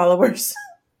Instagram followers.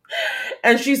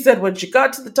 And she said when she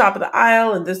got to the top of the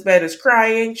aisle and this man is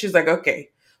crying, she's like, okay,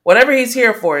 whatever he's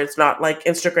here for, it's not like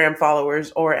Instagram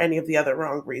followers or any of the other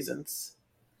wrong reasons.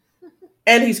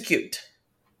 And he's cute.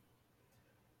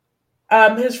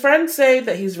 His friends say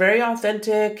that he's very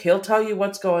authentic. He'll tell you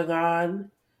what's going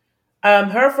on.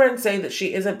 Her friends say that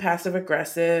she isn't passive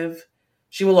aggressive.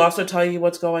 She will also tell you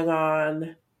what's going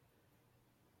on.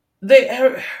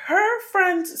 Her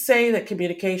friends say that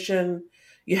communication,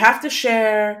 you have to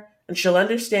share, and she'll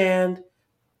understand.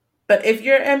 But if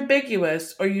you're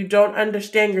ambiguous or you don't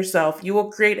understand yourself, you will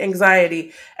create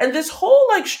anxiety. And this whole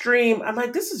like stream, I'm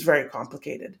like, this is very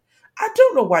complicated. I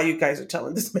don't know why you guys are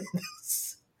telling this man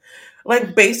this.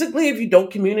 Like basically, if you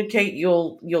don't communicate,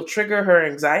 you'll trigger her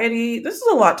anxiety. This is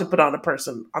a lot to put on a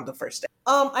person on the first day.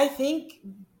 I think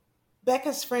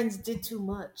Becca's friends did too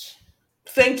much.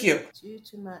 Thank you.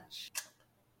 Too much.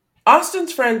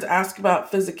 Austin's friends ask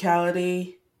about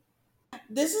physicality.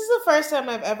 This is the first time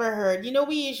I've ever heard. You know,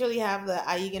 we usually have the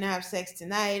 "Are you gonna have sex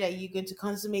tonight? Are you going to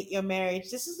consummate your marriage?"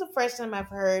 This is the first time I've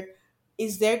heard.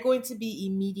 Is there going to be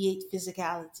immediate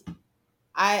physicality?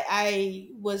 I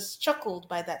was chuckled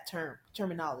by that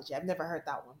terminology. I've never heard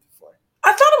that one before.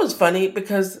 I thought it was funny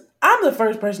because I'm the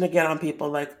first person to get on people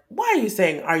like, why are you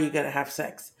saying, are you going to have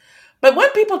sex? But when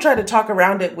people try to talk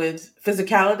around it with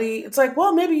physicality, it's like,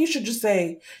 well, maybe you should just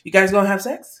say, you guys going to have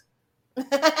sex?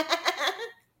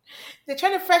 They're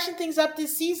trying to freshen things up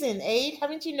this season, Aid.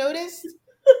 Haven't you noticed?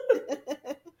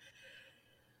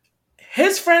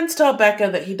 His friends tell Becca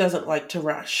that he doesn't like to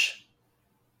rush.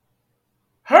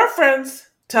 Her friends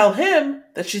tell him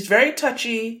that she's very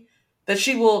touchy, that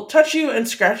she will touch you and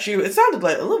scratch you. It sounded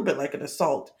like a little bit like an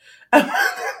assault.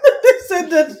 They said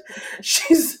that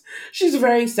she's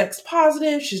very sex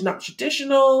positive, she's not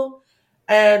traditional,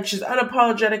 and she's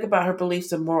unapologetic about her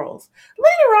beliefs and morals.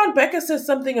 Later on, Becca says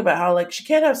something about how like she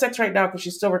can't have sex right now because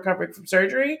she's still recovering from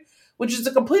surgery, which is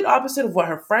the complete opposite of what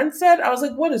her friend said. I was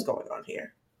like, what is going on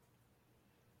here?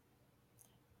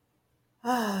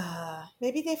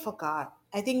 Maybe they forgot.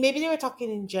 I think maybe they were talking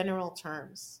in general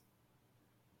terms.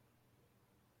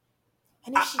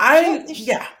 And if she just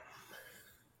Yeah.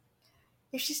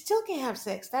 if she still can't have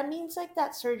sex, that means like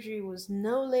that surgery was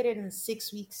no later than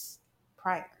 6 weeks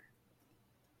prior.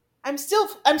 I'm still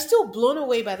blown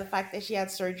away by the fact that she had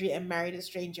surgery and married a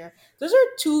stranger. Those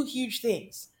are two huge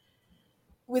things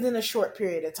within a short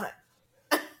period of time.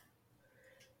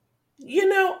 You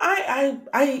know, I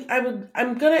don't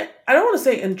want to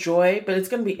say enjoy, but it's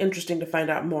gonna be interesting to find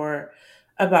out more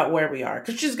about where we are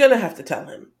because she's gonna have to tell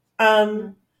him. Hmm.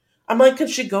 I'm like, could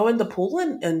she go in the pool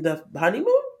and the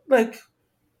honeymoon? Like,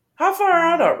 how far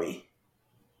out are we?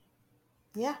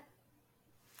 Yeah,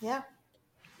 yeah.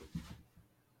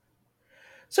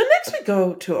 So next we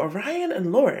go to Orion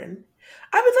and Lauren.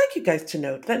 I would like you guys to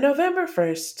note that November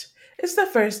 1st is the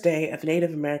first day of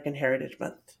Native American Heritage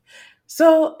Month.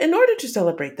 So in order to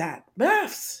celebrate that,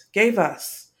 MAFS gave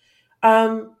us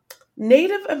um,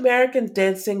 Native American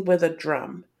dancing with a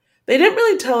drum. They didn't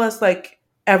really tell us like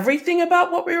everything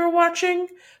about what we were watching,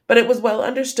 but it was well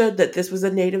understood that this was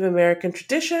a Native American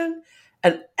tradition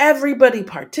and everybody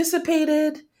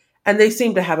participated and they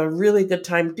seemed to have a really good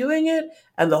time doing it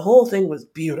and the whole thing was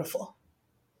beautiful.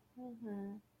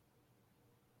 Hmm.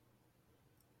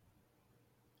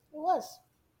 It was.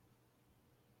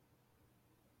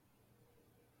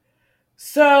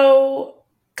 So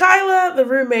Kyla, the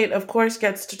roommate, of course,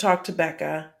 gets to talk to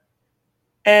Becca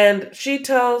and she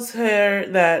tells her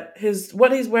that his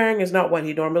what he's wearing is not what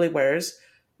he normally wears,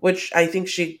 which I think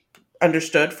she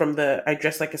understood from the I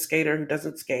dress like a skater who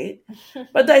doesn't skate.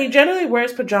 But that he generally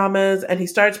wears pajamas and he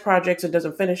starts projects and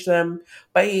doesn't finish them,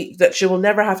 but that she will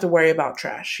never have to worry about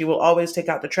trash. She will always take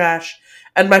out the trash.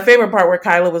 And my favorite part where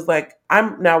Kyla was like,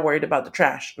 I'm now worried about the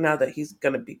trash now that he's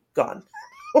gonna be gone.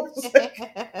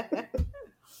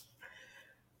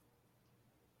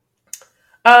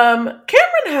 Cameron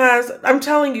has, I'm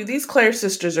telling you, these Claire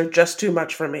sisters are just too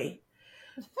much for me.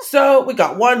 So we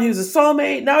got one who's a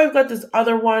soulmate. Now we've got this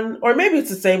other one, or maybe it's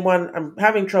the same one. I'm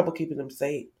having trouble keeping them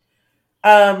safe.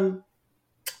 Um,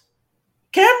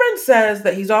 Cameron says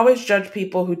that he's always judged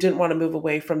people who didn't want to move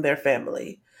away from their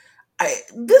family.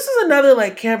 This is another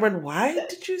like Cameron. Why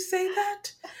did you say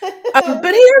that?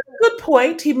 But he has a good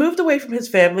point. He moved away from his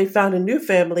family, found a new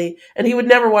family, and he would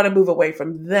never want to move away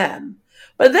from them.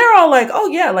 But they're all like, "Oh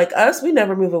yeah, like us, we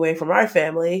never move away from our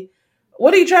family."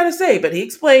 What are you trying to say? But he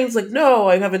explains like, "No,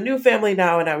 I have a new family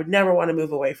now, and I would never want to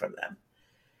move away from them."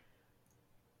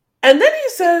 And then he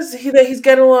says that he's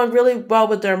getting along really well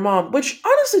with their mom, which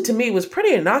honestly to me was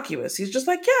pretty innocuous. He's just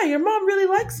like, yeah, your mom really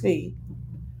likes me.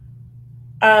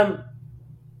 Um,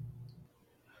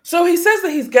 so he says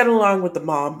that he's getting along with the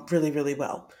mom really, really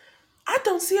well. I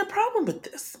don't see a problem with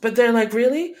this. But they're like,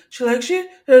 really? She likes you?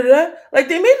 Da, da, da. Like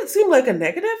they made it seem like a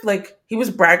negative. Like he was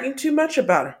bragging too much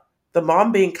about the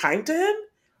mom being kind to him.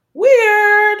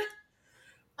 Weird.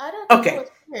 I don't think it Okay. was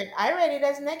weird. I read it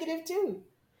as negative too.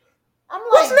 I'm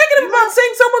What's like, negative about what?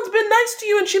 saying someone's been nice to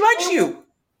you and she likes It, you?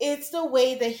 it's the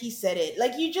way that he said it.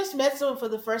 Like you just met someone for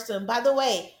the first time. By the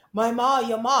way, my mom,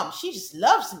 your mom, she just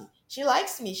loves me. She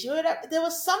likes me. She would have, there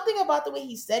was something about the way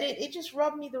he said it. It just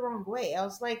rubbed me the wrong way. I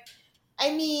was like,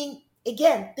 I mean,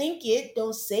 again, think it,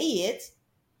 don't say it.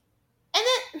 And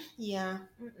then, yeah.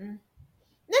 Mm-mm.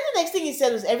 Then the next thing he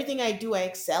said was, "Everything I do, I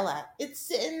excel at."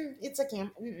 It's a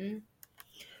camp. Mm-mm.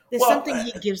 There's Well, something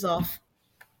he gives off.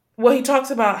 well, he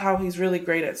talks about how he's really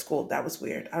great at school. That was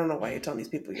weird. I don't know why you're telling these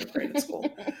people you're great at school.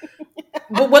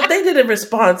 But what they did in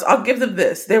response, I'll give them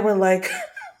this. They were like,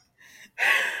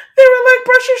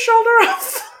 brush your shoulder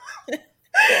off.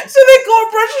 So they go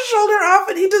and brush his shoulder off,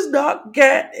 and he does not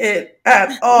get it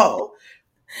at all.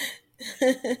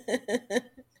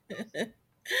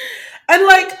 And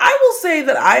like, I will say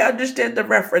that I understand the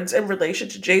reference in relation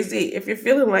to Jay Z. If you're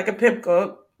feeling like a pimp,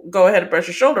 go ahead and brush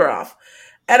your shoulder off.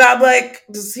 And I'm like,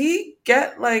 does he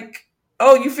get like,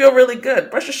 oh, you feel really good,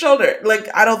 brush your shoulder? Like,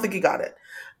 I don't think he got it.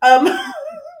 Um,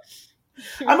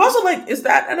 I'm also like, is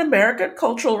that an American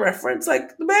cultural reference?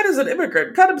 Like, the man is an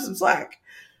immigrant. Cut him some slack.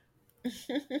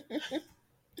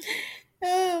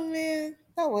 Oh man,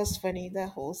 that was funny. That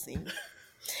whole scene.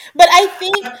 But I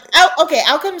think, okay,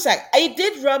 I'll come back. It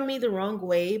did rub me the wrong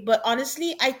way, but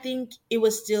honestly, I think it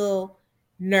was still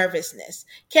nervousness.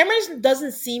 Cameron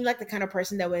doesn't seem like the kind of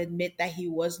person that would admit that he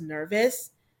was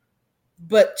nervous.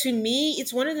 But to me,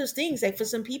 it's one of those things. Like for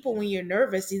some people, when you're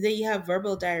nervous, either you have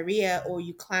verbal diarrhea or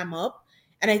you clam up.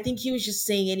 And I think he was just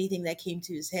saying anything that came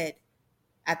to his head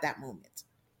at that moment.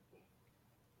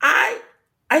 I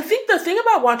I think the thing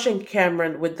about watching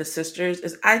Cameron with the sisters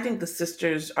is I think the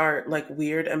sisters are like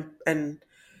weird and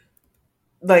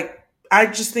like I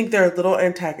just think they're a little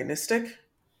antagonistic. It's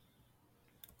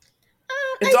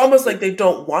I think almost like they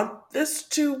don't want this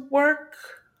to work.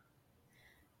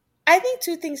 I think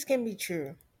two things can be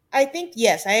true. I think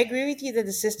yes, I agree with you that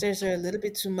the sisters are a little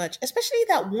bit too much, especially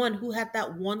that one who had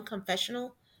that one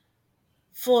confessional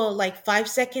for like 5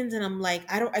 seconds, and I'm like,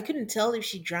 I couldn't tell if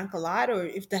she drank a lot or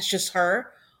if that's just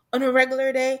her on a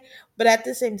regular day. But at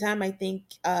the same time, I think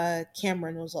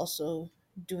Cameron was also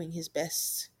doing his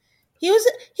best. He was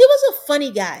a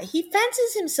funny guy. He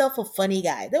fancies himself a funny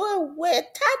guy. There were a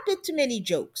tad bit too many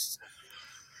jokes.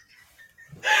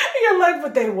 You're like,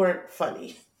 but they weren't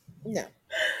funny. No,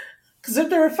 Because if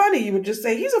they were funny, you would just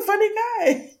say he's a funny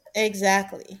guy.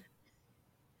 exactly.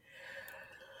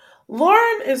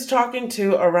 Lauren is talking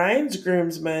to Orion's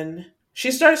groomsman.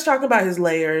 She starts talking about his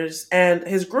layers, and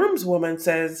his groomswoman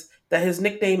says that his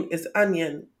nickname is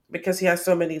Onion because he has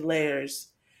so many layers.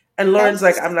 And That Lauren's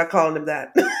like, was I'm not calling him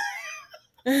that.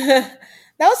 that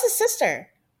was his sister.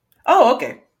 Oh,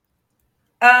 okay.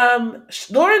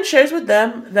 Lauren shares with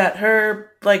them that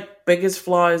her like biggest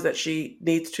flaw is that she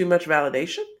needs too much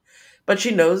validation, but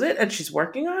she knows it and she's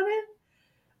working on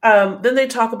it. Then they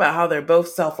talk about how they're both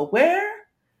self-aware,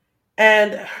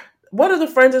 and one of the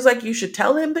friends is like, "You should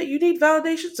tell him that you need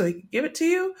validation so he can give it to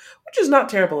you," which is not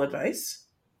terrible advice.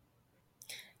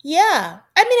 Yeah.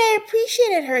 I mean, I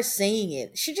appreciated her saying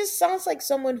it. She just sounds like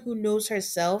someone who knows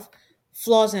herself,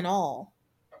 flaws and all.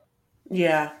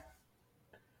 Yeah.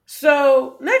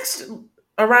 So next,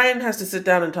 Orion has to sit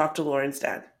down and talk to Lauren's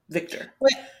dad, Victor.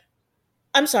 Wait,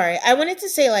 I'm sorry. I wanted to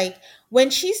say, like, when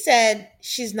she said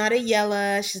she's not a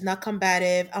yeller, she's not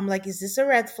combative, I'm like, is this a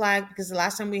red flag? Because the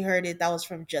last time we heard it, that was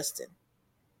from Justin.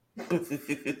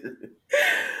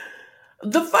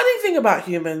 The funny thing about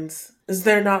humans is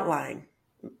they're not lying.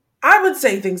 I would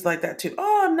say things like that too.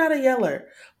 Oh, I'm not a yeller.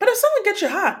 But if someone gets you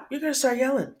hot, you're going to start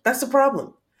yelling. That's the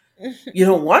problem. You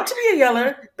don't want to be a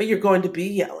yeller, but you're going to be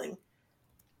yelling.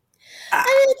 Ah,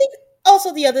 I think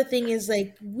also the other thing is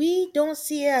like we don't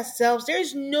see ourselves.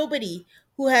 There's nobody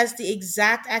who has the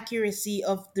exact accuracy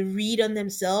of the read on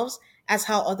themselves as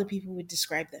how other people would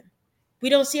describe them. We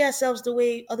don't see ourselves the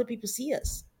way other people see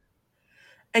us.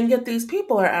 and yet these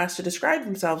people are asked to describe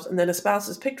themselves, and then a spouse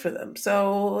is picked for them.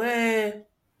 So,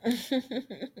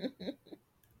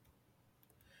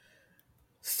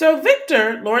 So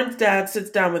Victor, Lauren's dad, sits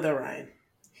down with Orion.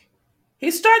 He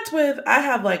starts with, I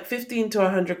have like 15 to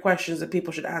 100 questions that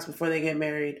people should ask before they get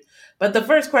married. But the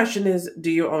first question is, do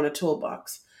you own a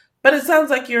toolbox? But it sounds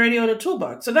like you already own a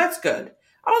toolbox, so that's good.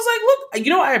 I was like, look,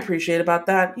 you know what I appreciate about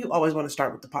that? You always want to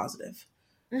start with the positive.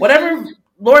 Whatever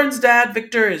Lauren's dad,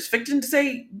 Victor, is fixing to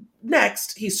say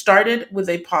next, he started with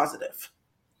a positive.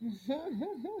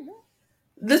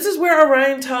 This is where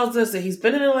Orion tells us that he's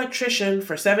been an electrician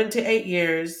for 7 to 8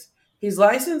 years. He's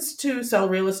licensed to sell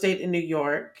real estate in New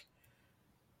York.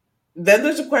 Then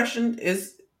there's a question,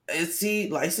 is he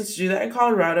licensed to do that in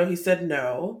Colorado? He said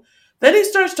no. Then he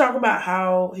starts talking about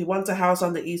how he wants a house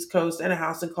on the East Coast and a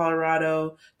house in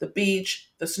Colorado, the beach,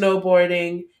 the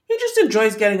snowboarding. He just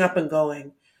enjoys getting up and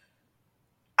going.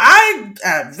 I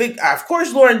think, of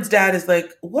course, Lauren's dad is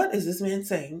like, what is this man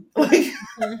saying? Like,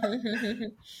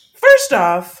 first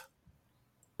off,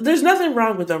 there's nothing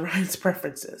wrong with Orion's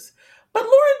preferences. But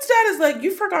Lauren's dad is like, you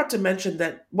forgot to mention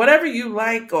that whatever you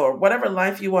like or whatever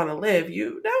life you want to live,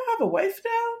 you now have a wife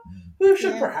now who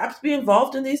should Yeah. perhaps be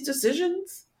involved in these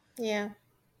decisions. Yeah.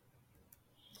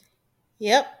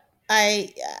 Yep.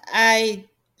 I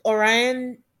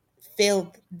Orion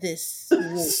failed this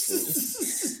woefully.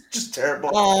 Just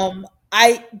terrible.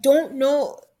 I don't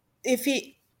know if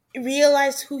he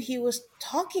realized who he was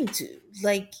talking to.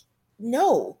 Like,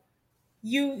 no.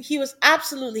 He was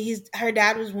absolutely her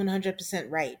dad was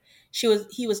 100% right.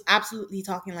 He was absolutely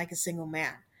talking like a single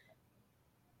man.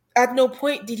 At no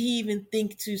point did he even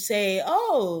think to say,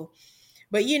 "Oh,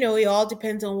 but it all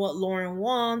depends on what Lauren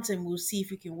wants, and we'll see if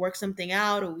we can work something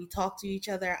out or we talk to each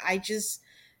other." I just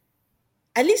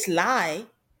at least lie.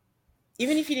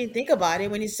 Even if you didn't think about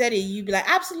it, when he said it, you'd be like,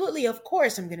 "Absolutely, of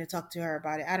course, I'm going to talk to her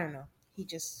about it." I don't know. Yeah,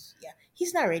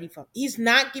 he's not ready for. He's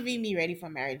not giving me ready for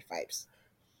married vibes.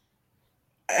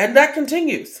 And that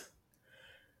continues.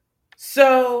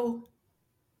 So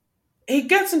he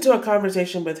gets into a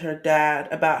conversation with her dad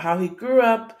about how he grew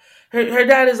up. Her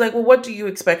dad is like, well, what do you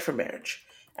expect from marriage?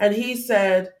 And he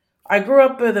said, I grew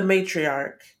up with a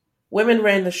matriarch. Women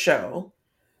ran the show.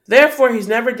 Therefore, he's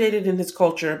never dated in his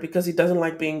culture because he doesn't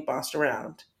like being bossed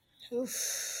around.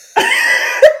 Oof.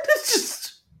 It's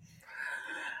just,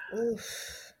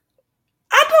 Oof.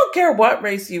 I don't care what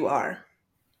race you are.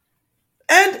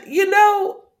 And,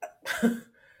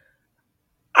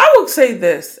 I will say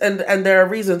this, and there are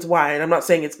reasons why, and I'm not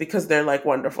saying it's because they're like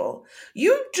wonderful.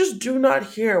 You just do not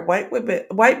hear white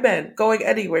men going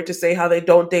anywhere to say how they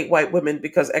don't date white women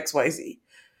because XYZ.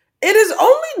 It is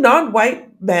only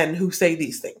non-white men who say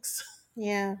these things.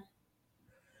 Yeah.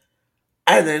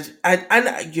 And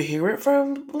and you hear it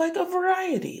from like a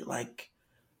variety. Like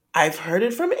I've heard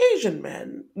it from Asian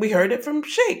men. We heard it from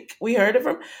Sheikh. We heard it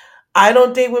from I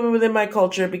don't date women within my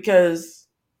culture because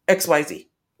XYZ.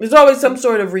 There's always some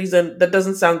sort of reason that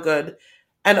doesn't sound good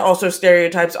and also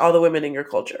stereotypes all the women in your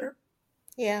culture.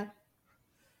 Yeah.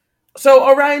 So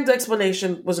Orion's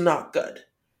explanation was not good.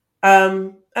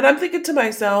 And I'm thinking to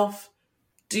myself,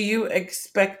 do you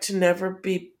expect to never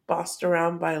be bossed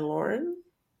around by Lauren?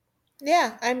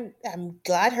 Yeah. I'm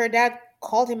glad her dad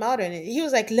called him out on it. He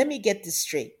was like, "Let me get this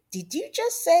straight. Did you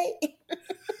just say?"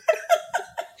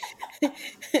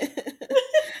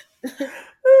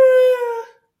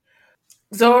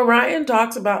 So Orion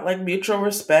talks about like mutual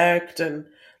respect and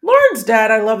Lauren's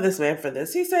dad, I love this man for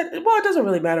this. He said, well, it doesn't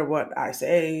really matter what I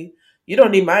say. You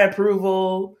don't need my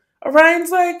approval.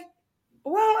 Orion's like,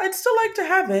 well, I'd still like to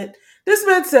have it. This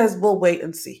man says, we'll wait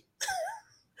and see.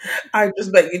 I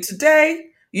just met you today.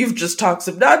 You've just talked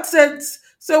some nonsense.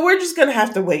 So we're just going to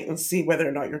have to wait and see whether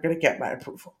or not you're going to get my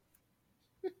approval.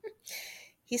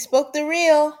 He spoke the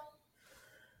real.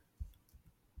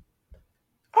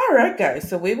 All right, guys.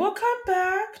 So we will come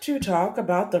back to talk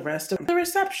about the rest of the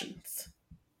receptions.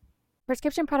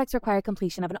 Prescription products require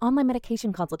completion of an online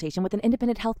medication consultation with an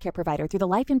independent healthcare provider through the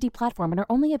LifeMD platform and are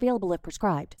only available if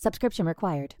prescribed. Subscription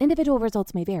required. Individual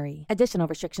results may vary. Additional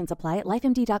restrictions apply at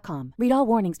lifemd.com. Read all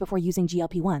warnings before using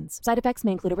GLP-1s. Side effects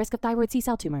may include a risk of thyroid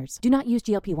C-cell tumors. Do not use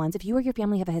GLP-1s if you or your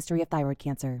family have a history of thyroid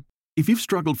cancer. If you've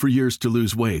struggled for years to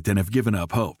lose weight and have given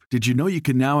up hope, did you know you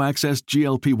can now access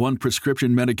GLP-1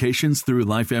 prescription medications through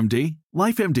LifeMD?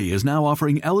 LifeMD is now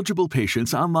offering eligible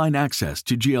patients online access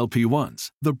to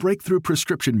GLP-1s, the breakthrough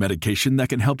prescription medication that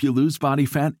can help you lose body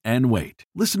fat and weight.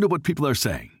 Listen to what people are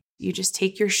saying. You just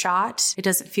take your shot. It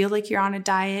doesn't feel like you're on a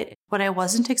diet. What I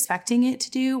wasn't expecting it to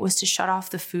do was to shut off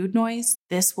the food noise.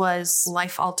 This was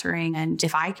life-altering, and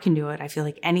if I can do it, I feel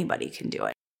like anybody can do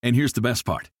it. And here's the best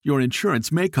part. Your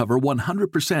insurance may cover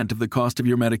 100% of the cost of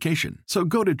your medication. So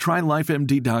go to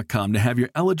trylifemd.com to have your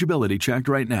eligibility checked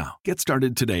right now. Get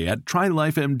started today at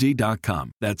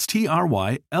trylifemd.com. That's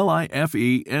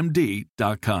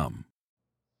trylifemd.com.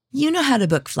 You know how to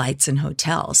book flights and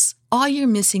hotels. All you're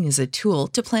missing is a tool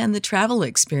to plan the travel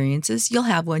experiences you'll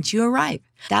have once you arrive.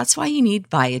 That's why you need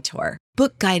Viator.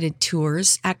 Book guided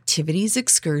tours, activities,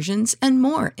 excursions, and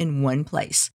more in one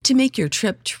place to make your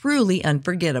trip truly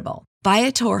unforgettable.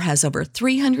 Viator has over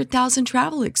 300,000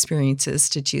 travel experiences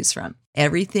to choose from.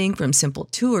 Everything from simple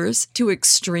tours to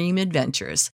extreme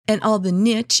adventures and all the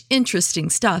niche, interesting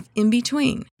stuff in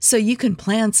between. So you can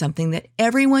plan something that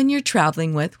everyone you're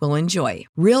traveling with will enjoy.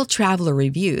 Real traveler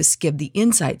reviews give the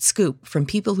inside scoop from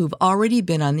people who've already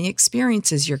been on the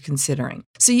experiences you're considering.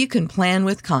 So you can plan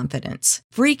with confidence.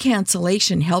 Free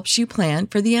cancellation helps you plan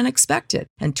for the unexpected.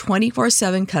 And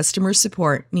 24/7 customer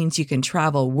support means you can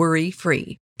travel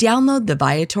worry-free. Download the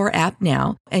Viator app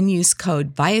now and use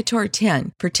code Viator10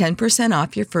 for 10%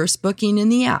 off your first booking in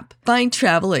the app. Find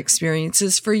travel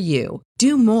experiences for you.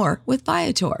 Do more with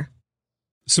Viator.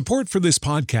 Support for this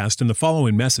podcast and the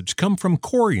following message come from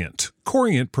Corient.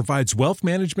 Corient provides wealth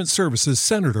management services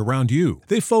centered around you.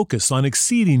 They focus on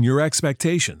exceeding your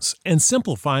expectations and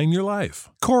simplifying your life.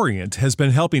 Corient has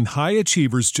been helping high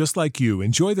achievers just like you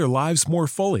enjoy their lives more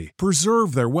fully,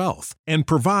 preserve their wealth, and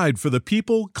provide for the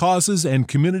people, causes, and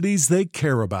communities they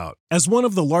care about. As one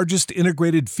of the largest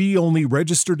integrated fee-only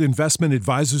registered investment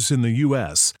advisors in the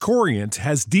U.S., Corient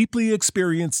has deeply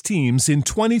experienced teams in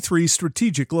 23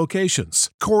 strategic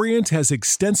locations. Corient has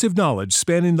extensive knowledge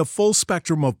spanning the full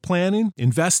spectrum of planning,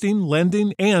 investing,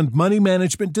 lending, and money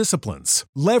management disciplines.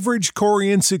 Leverage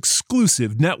Corient's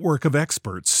exclusive network of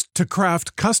experts to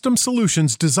craft custom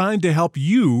solutions designed to help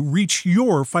you reach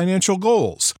your financial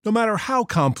goals, no matter how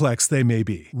complex they may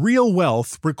be. Real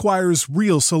wealth requires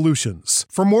real solutions.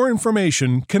 For more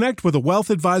information, connect with a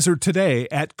wealth advisor today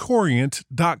at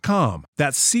Corient.com.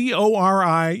 That's Corient.com.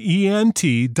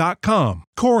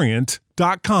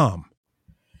 Corient.com.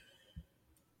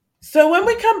 So when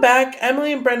we come back,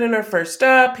 Emily and Brendan are first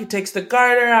up. He takes the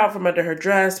garter out from under her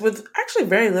dress with actually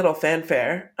very little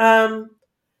fanfare.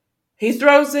 He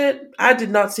throws it. I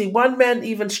did not see one man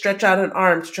even stretch out an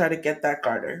arm to try to get that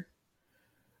garter.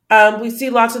 We see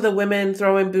lots of the women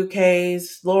throwing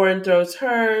bouquets. Lauren throws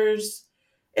hers.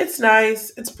 It's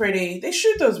nice. It's pretty. They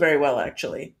shoot those very well,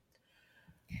 actually.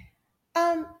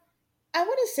 Um, I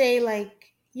want to say,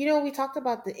 like, we talked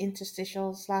about the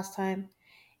interstitials last time,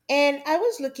 and I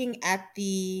was looking at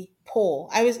the poll.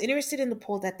 I was interested in the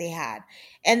poll that they had,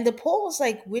 and the poll was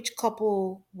like, which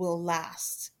couple will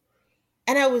last?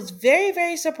 And I was very,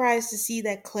 very surprised to see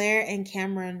that Claire and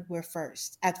Cameron were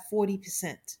first at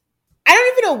 40%. I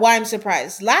don't even know why I'm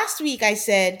surprised. Last week I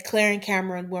said Claire and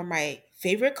Cameron were my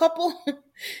favorite couple.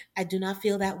 I do not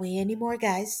feel that way anymore,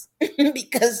 guys,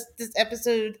 because this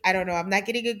episode, I don't know, I'm not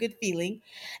getting a good feeling.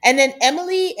 And then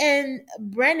Emily and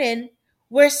Brennan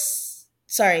were,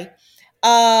 sorry,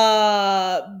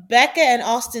 Becca and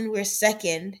Austin were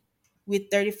second with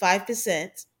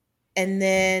 35%, and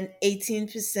then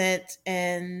 18%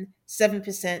 and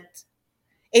 7%.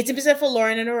 18% for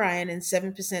Lauren and Orion, and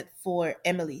 7% for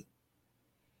Emily.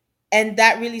 And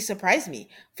that really surprised me.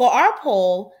 For our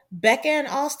poll, Becca and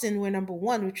Austin were number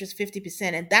one, which was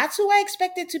 50%. And that's who I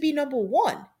expected to be number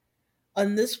one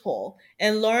on this poll.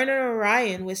 And Lauren and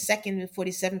Orion was second with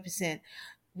 47%.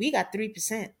 We got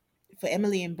 3% for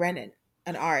Emily and Brennan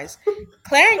on ours.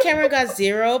 Claire and Cameron got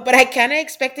zero, but I kind of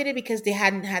expected it because they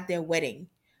hadn't had their wedding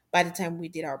by the time we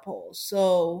did our poll.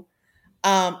 So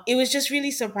it was just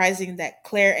really surprising that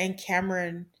Claire and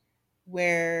Cameron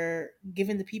were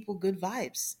giving the people good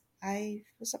vibes. I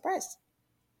was surprised.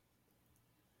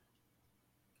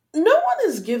 No one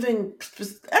is giving.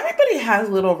 Everybody has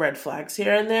little red flags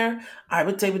here and there. I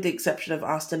would say, with the exception of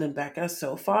Austin and Becca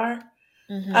so far.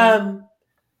 Mm-hmm.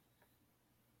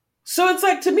 So it's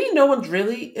like, to me, no one's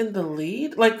really in the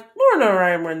lead. Like, Lauren and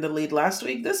Orion were in the lead last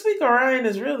week. This week, Orion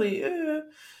is really.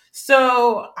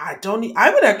 So I don't.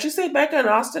 I would actually say Becca and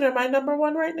Austin are my number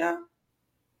one right now.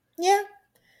 Yeah,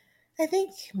 I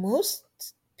think most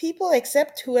people,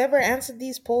 except whoever answered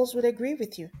these polls, would agree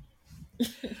with you.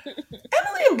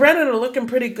 Emily and Brennan are looking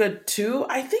pretty good too.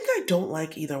 I think I don't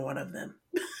like either one of them.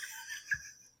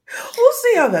 We'll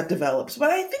see how that develops, but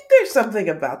I think there's something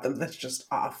about them that's just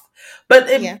off.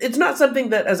 But Yeah. it's not something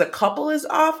that as a couple is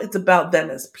off. It's about them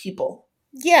as people.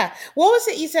 Yeah. What was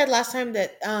it you said last time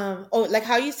that like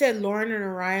how you said Lauren and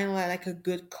Orion are like a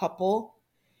good couple?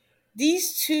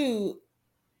 These two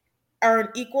are on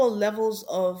equal levels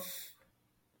of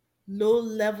low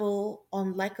level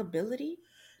unlikability.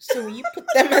 So when you put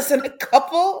them as in a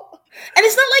couple, and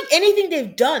it's not like anything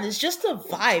they've done, it's just a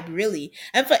vibe, really.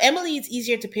 And for Emily, it's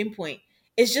easier to pinpoint.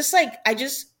 It's just like,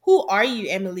 who are you,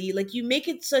 Emily? Like, you make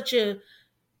it such a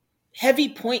heavy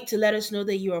point to let us know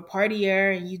that you're a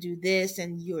partier and you do this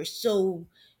and you're so,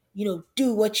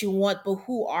 do what you want, but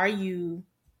who are you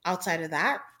outside of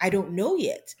that? I don't know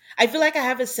yet. I feel like I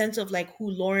have a sense of like who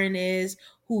Lauren is,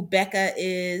 who Becca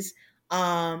is,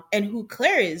 and who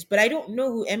Claire is, but I don't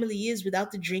know who Emily is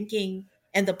without the drinking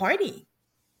and the partying.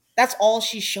 That's all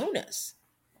she's shown us.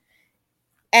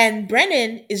 And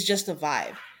Brennan is just a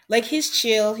vibe. Like, he's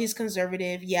chill, he's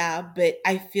conservative, yeah, but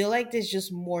I feel like there's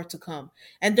just more to come.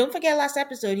 And don't forget, last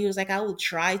episode he was like, I will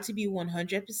try to be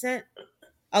 100%.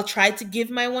 I'll try to give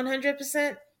my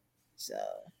 100%. So,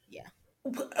 yeah.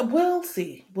 We'll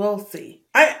see. We'll see.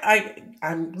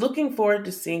 I'm looking forward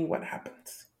to seeing what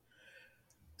happens.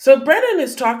 So Brennan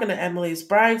is talking to Emily's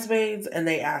bridesmaids and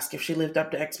they ask if she lived up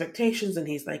to expectations and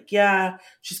he's like, "Yeah,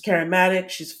 she's charismatic,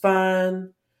 she's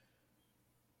fun."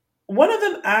 One of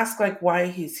them asks like why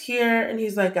he's here and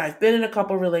he's like, "I've been in a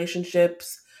couple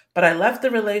relationships, but I left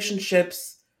the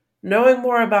relationships knowing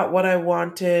more about what I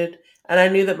wanted and I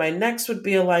knew that my next would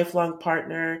be a lifelong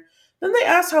partner." Then they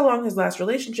ask how long his last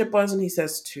relationship was and he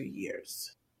says 2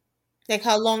 years. Like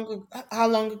how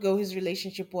long ago his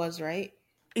relationship was, right?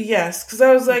 Yes, because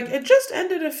I was like, Okay. it just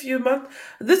ended a few months.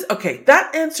 This okay,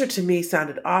 that answer to me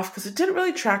sounded off because it didn't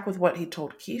really track with what he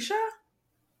told Keisha.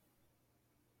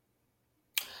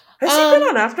 Has he been Um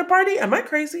on After Party? Am I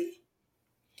crazy?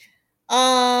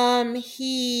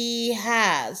 he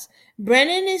has.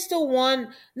 Brennan is the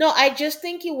one. No, I just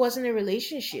think he was in a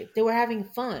relationship. They were having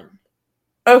fun.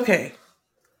 Okay,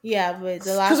 Yeah, but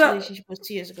the because last relationship was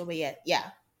 2 years ago. But yeah,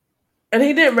 yeah, and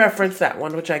he didn't reference that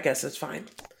one, which I guess is fine.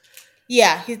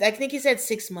 yeah. I think he said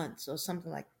 6 months or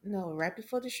something like no, right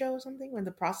before the show or something when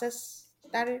the process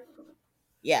started.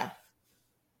 Yeah.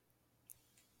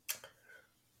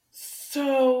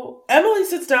 So Emily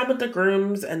sits down with the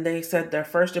grooms, and they said their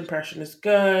first impression is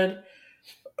good.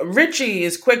 Richie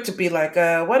is quick to be like,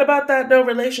 "What about that no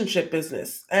relationship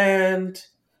business?" And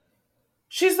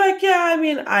she's like, "Yeah, I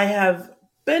mean, I have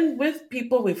been with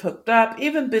people, we've hooked up,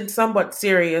 even been somewhat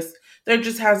serious. There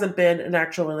just hasn't been an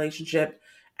actual relationship."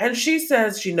 And she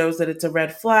says she knows that it's a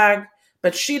red flag,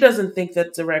 but she doesn't think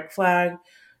that's a red flag.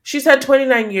 She's had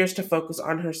 29 years to focus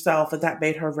on herself, and that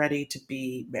made her ready to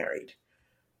be married.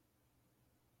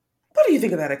 What do you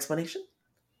think of that explanation?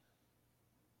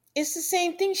 It's the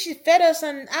same thing she fed us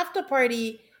on after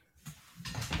party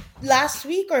last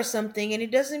week or something, and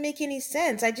it doesn't make any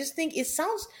sense. I just think it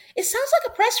sounds like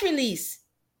a press release.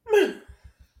 I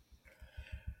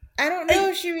don't know I,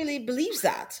 if she really believes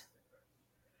that.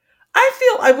 I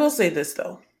feel, I will say this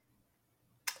though.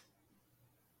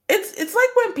 It's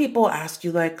like when people ask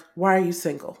you, like, why are you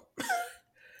single?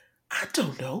 I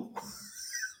don't know.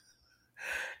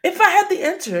 If I had the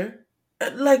answer,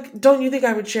 like, don't you think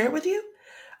I would share it with you?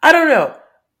 I don't know.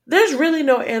 There's really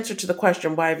no answer to the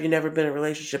question, why have you never been in a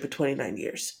relationship in 29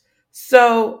 years?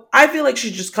 So I feel like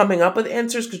she's just coming up with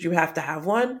answers because you have to have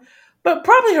one. But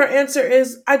probably her answer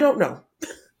is, I don't know.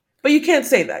 But you can't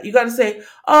say that. You got to say,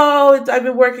 oh, I've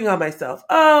been working on myself.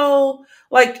 Oh,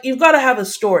 like you've got to have a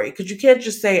story because you can't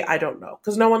just say, I don't know,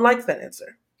 because no one likes that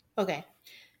answer. Okay.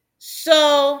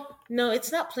 So, no,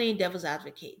 it's not playing devil's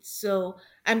advocate. So,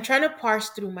 I'm trying to parse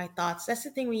through my thoughts. That's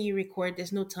the thing when you record,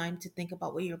 there's no time to think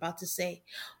about what you're about to say.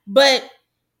 But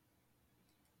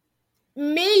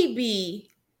maybe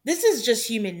this is just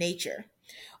human nature.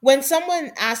 When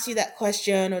someone asks you that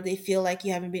question or they feel like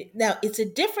you haven't been, now it's a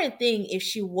different thing if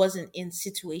she wasn't in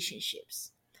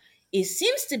situationships. It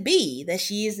seems to be that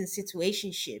she is in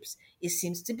situationships. It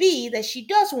seems to be that she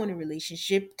does want a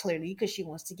relationship, clearly, because she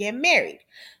wants to get married.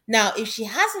 Now, if she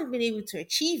hasn't been able to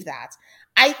achieve that,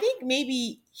 I think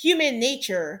maybe human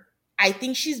nature, I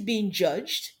think she's being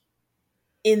judged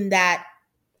in that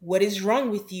what is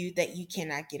wrong with you that you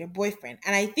cannot get a boyfriend.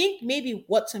 And I think maybe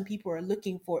what some people are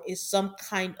looking for is some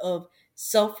kind of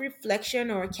self reflection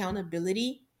or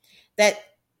accountability that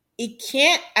it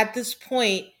can't at this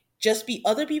point just be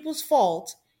other people's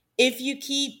fault if you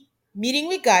keep meeting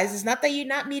with guys. It's not that you're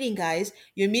not meeting guys,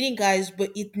 you're meeting guys,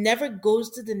 but it never goes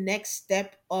to the next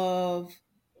step of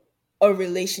a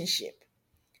relationship.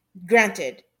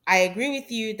 Granted, I agree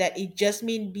with you that it just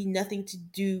may be nothing to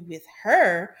do with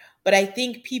her, but I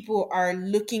think people are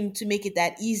looking to make it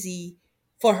that easy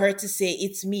for her to say,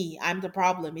 it's me, I'm the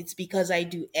problem, it's because I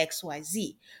do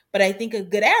XYZ. But I think a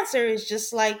good answer is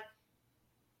just like,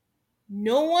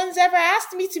 no one's ever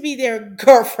asked me to be their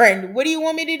girlfriend. What do you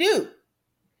want me to do?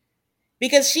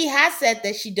 Because she has said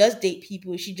that she does date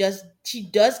people. She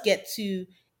does get to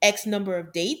X number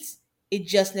of dates. It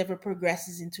just never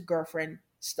progresses into girlfriend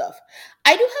stuff.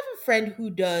 I do have a friend who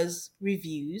does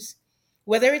reviews,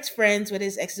 whether it's friends, whether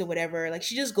it's exes or whatever. Like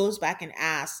she just goes back and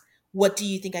asks, "What do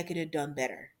you think I could have done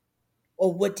better?"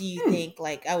 Or what do you Hmm. think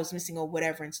like I was missing or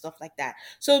whatever and stuff like that.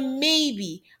 So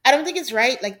maybe I don't think it's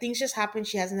right. Like things just happen.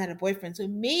 She hasn't had a boyfriend. So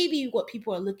maybe what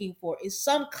people are looking for is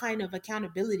some kind of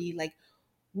accountability. Like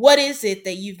what is it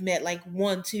that you've met like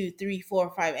one, two, three, four,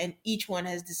 five, and each one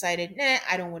has decided, nah,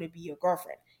 I don't want to be your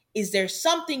girlfriend? Is there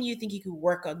something you think you could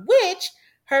work on? Which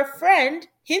her friend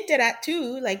hinted at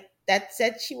too, like that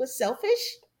said she was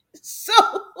selfish. So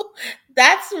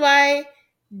that's my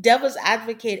devil's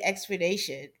advocate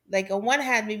explanation. Like on one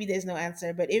hand, maybe there's no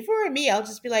answer, but if it were me, I'll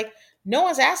just be like, no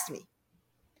one's asked me.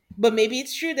 But maybe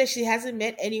it's true that she hasn't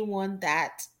met anyone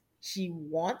that she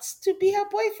wants to be her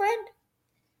boyfriend.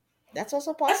 That's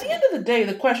also At the end possible. of the day,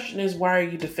 the question is, why are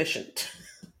you deficient?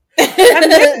 And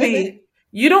maybe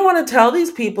you don't want to tell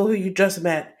these people who you just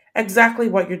met exactly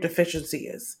what your deficiency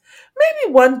is.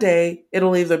 Maybe one day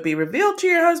it'll either be revealed to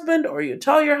your husband or you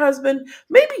tell your husband.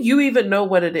 Maybe you even know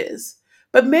what it is.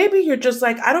 But maybe you're just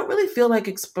like, I don't really feel like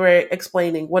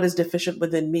explaining what is deficient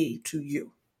within me to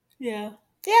you. Yeah.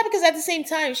 Yeah, because at the same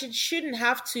time, she shouldn't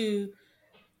have to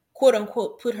quote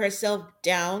unquote put herself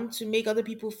down to make other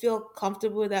people feel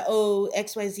comfortable that, oh,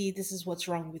 XYZ, this is what's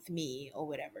wrong with me or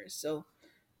whatever. So,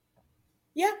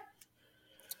 yeah,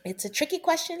 it's a tricky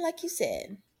question, like you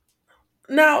said.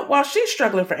 Now, while she's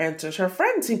struggling for answers, her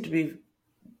friends seem to be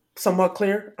somewhat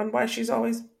clear on why she's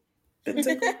always been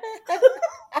single.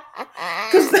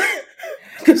 Because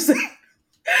because they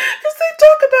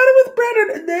talk about it with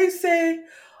Brennan and they say,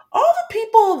 all the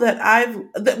people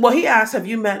well, he asked, have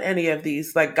you met any of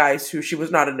these like guys who she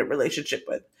was not in a relationship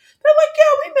with? They're like,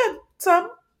 yeah, we met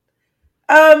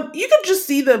some. You can just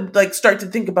see them like start to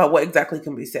think about what exactly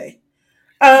can we say.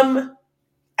 Um,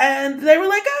 and they were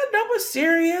like, oh, no, we're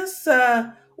serious.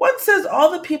 One says,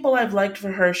 all the people I've liked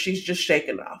for her, she's just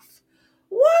shaken off.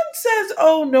 One says,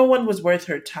 oh, no one was worth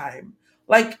her time.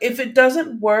 Like, if it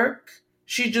doesn't work,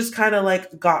 she just kind of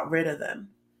like got rid of them.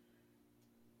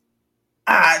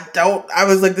 I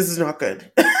was like, this is not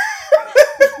good.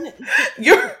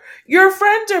 your your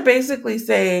friends are basically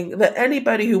saying that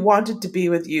anybody who wanted to be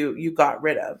with you, you got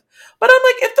rid of. But I'm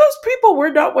like, if those people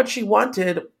were not what she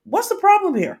wanted, what's the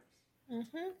problem here? Hmm.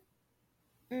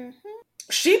 Hmm.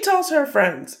 She tells her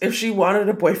friends if she wanted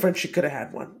a boyfriend, she could have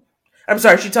had one. I'm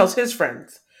sorry, she tells his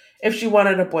friends if she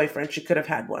wanted a boyfriend, she could have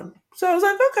had one. So I was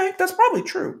like, okay, that's probably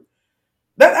true.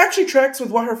 That actually tracks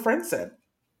with what her friend said.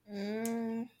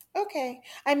 Okay.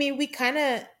 I mean, we kind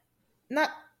of not.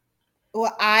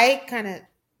 Well, I kind of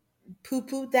poo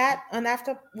pooed that on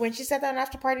after when she said that on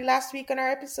after party last week on our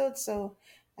episode. So,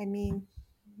 I mean,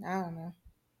 I don't know.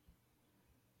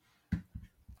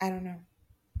 I don't know.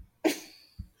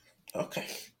 Okay.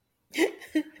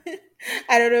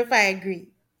 I don't know if I agree.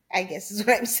 I guess is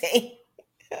what I'm saying.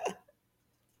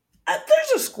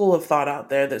 There's a school of thought out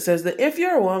there that says that if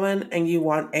you're a woman and you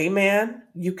want a man,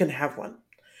 you can have one.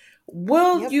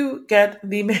 Will Yep. you get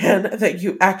the man that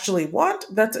you actually want?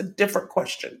 That's a different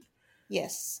question.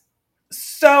 Yes.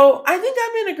 So I think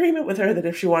I'm in agreement with her that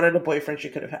if she wanted a boyfriend, she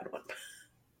could have had one.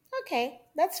 Okay,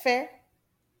 that's fair.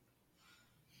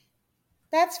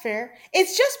 That's fair.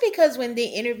 It's just because when they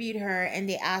interviewed her and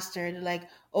they asked her, they're like,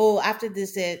 "Oh, after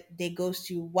this, they ghost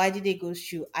you. Why did they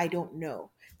ghost you? I don't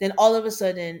know." Then all of a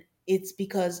sudden, it's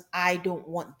because I don't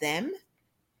want them.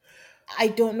 I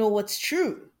don't know what's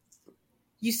true.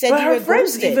 You said But you her were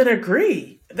friends even ghosted.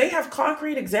 agree. They have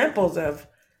concrete examples of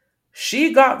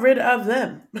she got rid of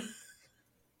them.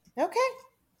 Okay,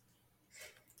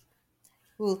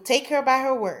 we'll take her by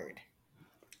her word.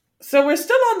 So we're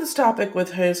still on this topic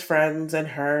with his friends and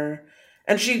her.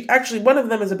 And she actually, one of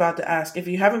them is about to ask if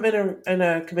you haven't been in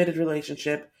a committed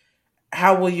relationship,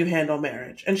 how will you handle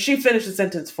marriage? And she finished the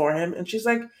sentence for him. And she's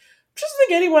like, she doesn't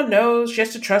think anyone knows. She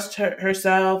has to trust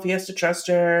herself. He has to trust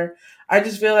her. I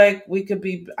just feel like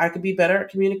I could be better at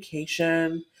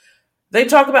communication. They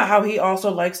talk about how he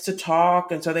also likes to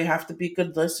talk, and so they have to be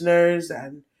good listeners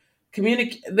and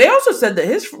communicate. They also said that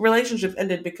his relationship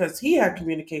ended because he had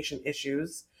communication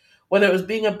issues, whether it was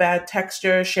being a bad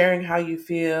texter, sharing how you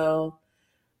feel.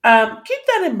 Keep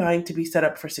that in mind to be set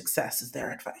up for success, is their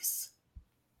advice.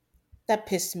 That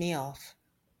pissed me off.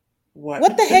 What?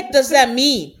 What the heck does that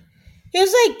mean? He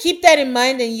was like, keep that in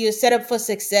mind and you're set up for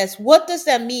success. What does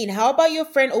that mean? How about your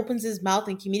friend opens his mouth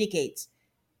and communicates?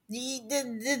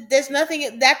 There's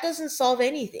nothing, that doesn't solve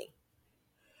anything.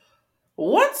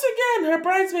 Once again, her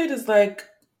bridesmaid is like,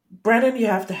 Brennan, you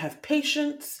have to have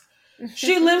patience.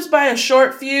 She lives by a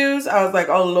short fuse. I was like,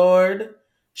 oh Lord.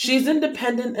 She's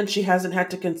independent and she hasn't had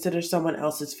to consider someone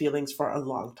else's feelings for a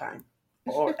long time.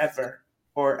 Or ever.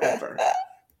 Or ever.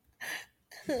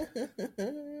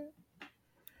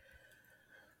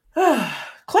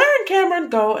 Claire and Cameron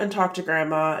go and talk to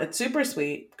Grandma. It's super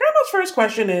sweet. Grandma's first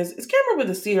question is Cameron with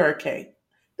a C or a K?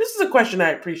 This is a question I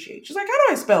appreciate. She's like, how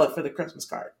do I spell it for the Christmas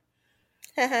card?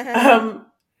 Um,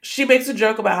 she makes a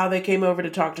joke about how they came over to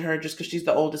talk to her just because she's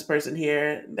the oldest person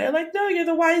here. They're like, no, you're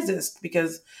the wisest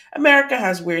because America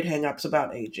has weird hangups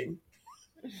about aging.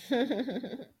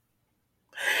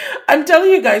 I'm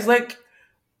telling you guys, like,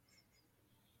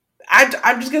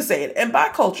 I'm just gonna say it. In my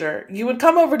culture, you would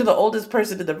come over to the oldest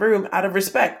person in the room out of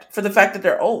respect for the fact that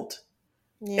they're old.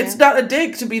 It's Yeah. not a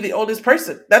dig to be the oldest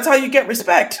person. That's how you get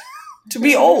respect. To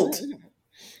be old.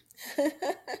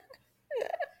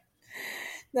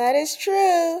 That is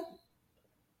true.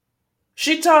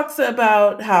 She talks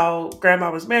about how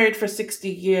grandma was married for 60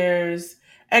 years,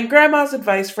 and grandma's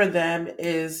advice for them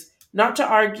is not to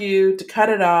argue, to cut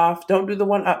it off, don't do the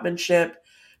one upmanship.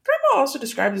 Grandma also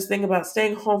described this thing about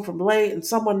staying home from late and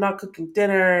someone not cooking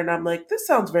dinner, and I'm like, this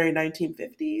sounds very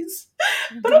 1950s.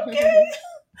 But okay,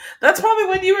 that's probably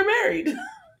when you were married.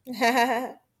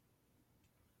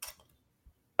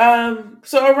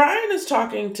 So Orion is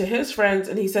talking to his friends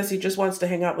and he says he just wants to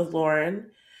hang out with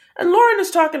Lauren. And Lauren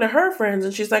is talking to her friends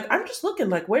and she's like, I'm just looking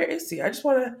like, where is he? I just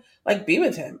want to like be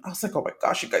with him. I was like, oh my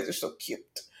gosh, you guys are so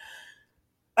cute.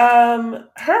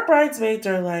 Her bridesmaids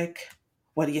are like,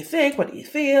 what do you think? What do you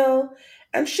feel?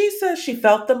 And she says she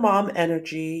felt the mom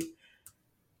energy.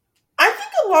 I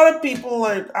think a lot of people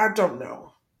are, I don't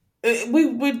know.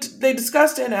 They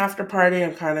discussed it in after party.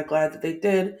 I'm kind of glad that they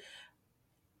did.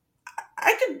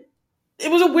 I could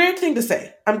It was a weird thing to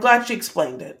say. I'm glad she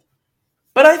explained it.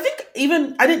 But I think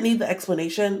even I didn't need the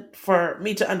explanation for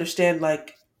me to understand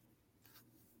like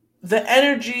the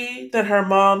energy that her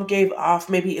mom gave off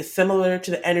maybe is similar to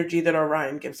the energy that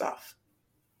Orion gives off.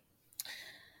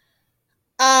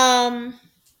 um,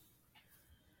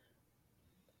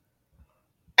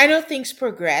 I know things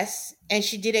progress, and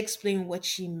she did explain what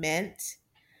she meant.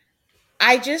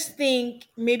 I just think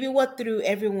maybe what threw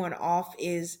everyone off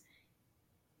is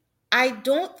I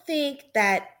don't think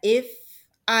that if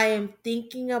I am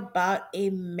thinking about a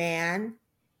man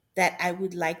that I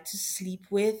would like to sleep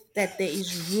with, that there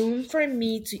is room for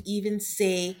me to even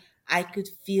say I could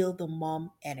feel the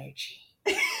mom energy.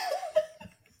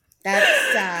 That's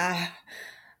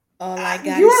all I You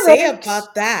gotta are say right.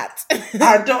 about that.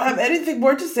 I don't have anything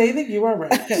more to say than you are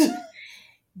right.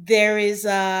 There is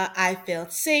I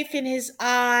felt safe in his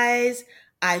eyes.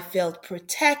 I felt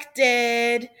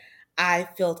protected. I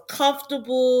felt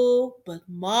comfortable, but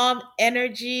mom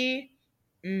energy,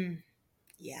 mm,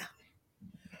 yeah.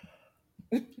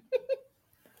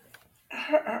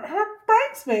 Her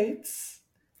bridesmaids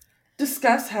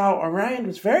discuss how Orion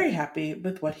was very happy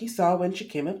with what he saw when she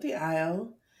came up the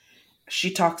aisle.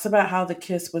 She talks about how the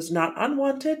kiss was not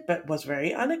unwanted but was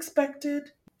very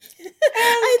unexpected.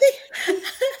 I And think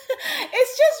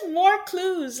it's just more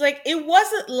clues. Like it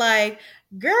wasn't like,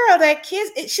 girl, that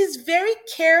kiss. She's very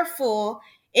careful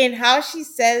in how she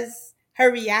says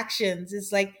her reactions.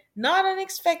 It's like not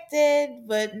unexpected,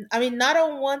 but I mean not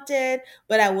unwanted.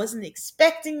 But I wasn't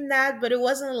expecting that. But it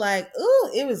wasn't like,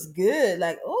 ooh, it was good.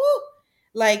 Like ooh,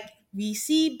 like we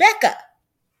see Becca.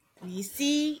 We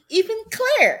see even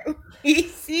Claire. We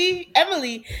see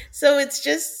Emily. So it's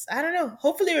just, I don't know.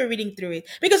 Hopefully, we're reading through it.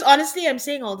 Because honestly, I'm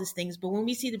saying all these things, but when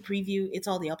we see the preview, it's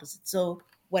all the opposite. So,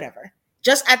 whatever.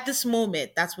 Just at this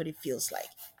moment, that's what it feels like.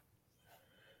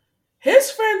 his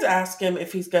friends ask him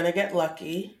if he's gonna get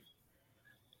lucky.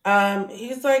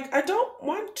 He's like, I don't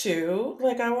want to.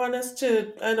 Like, I want us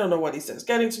to, I don't know what he says,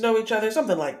 getting to know each other,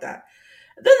 something like that.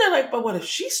 Then they're like, but what if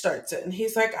she starts it? And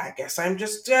he's like, I guess I'm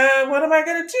just, what am I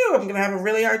going to do? I'm going to have a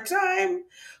really hard time.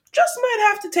 Just might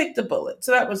have to take the bullet.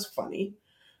 So that was funny.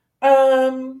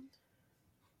 Um,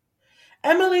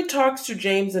 Emily talks to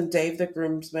James and Dave, the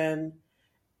groomsmen,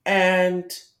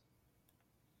 and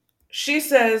she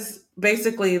says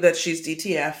basically that she's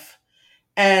DTF.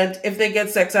 And if they get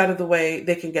sex out of the way,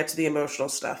 they can get to the emotional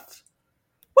stuff.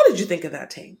 What did you think of that,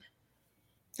 Tane?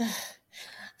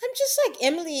 I'm just like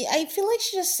Emily. I feel like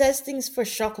she just says things for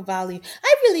shock value.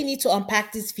 I really need to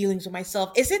unpack these feelings with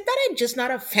myself. Is it that I'm just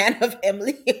not a fan of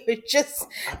Emily, or just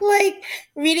like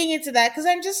reading into that? Because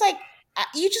I'm just like,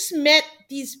 you just met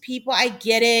these people. I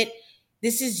get it.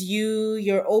 This is you.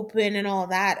 You're open and all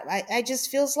that. I just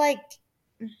feels like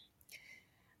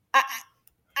I,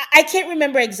 I can't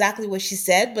remember exactly what she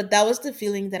said, but that was the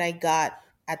feeling that I got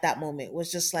at that moment.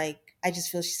 Was just like I just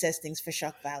feel she says things for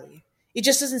shock value. It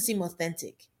just doesn't seem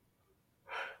authentic.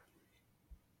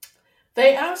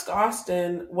 They ask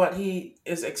Austin what he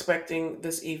is expecting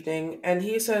this evening, and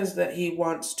he says that he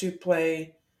wants to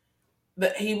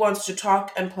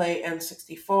talk and play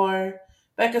N64.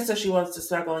 Becca says she wants to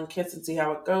snuggle and kiss and see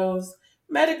how it goes.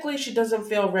 Medically, she doesn't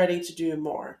feel ready to do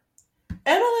more.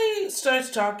 Emily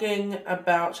starts talking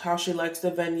about how she likes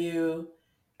the venue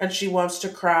and she wants to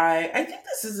cry. I think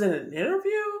this is in an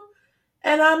interview.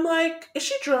 And I'm like, is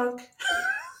she drunk?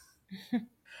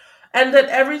 And that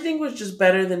everything was just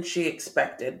better than she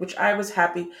expected, which I was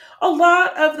happy. A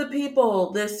lot of the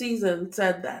people this season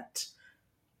said that.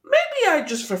 Maybe I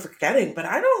just for forgetting, but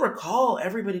I don't recall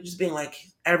everybody just being like,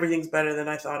 everything's better than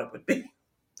I thought it would be.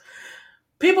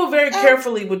 People very Um,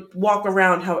 carefully would walk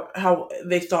around how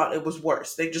they thought it was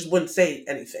worse. They just wouldn't say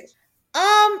anything.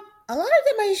 a lot of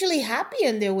them are usually happy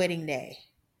on their wedding day.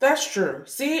 That's true.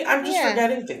 See, I'm just Yeah.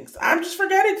 forgetting things. I'm just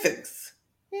forgetting things.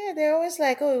 Yeah, they're always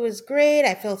like, "Oh, it was great.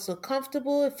 I felt so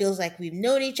comfortable. It feels like we've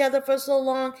known each other for so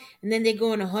long." And then they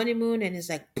go on a honeymoon, and it's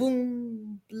like,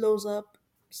 boom, blows up.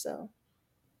 So,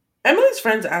 Emily's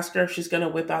friends ask her if she's going to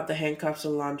whip out the handcuffs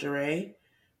and lingerie.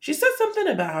 She said something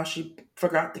about how she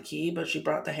forgot the key, but she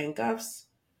brought the handcuffs.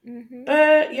 hmm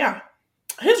But yeah,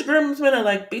 his groomsmen are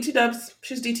like, BT dubs,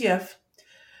 she's DTF.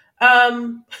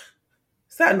 Um,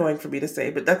 it's not annoying for me to say,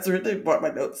 but that's really what my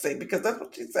notes say because that's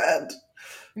what she said.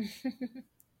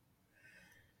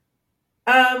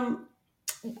 Um,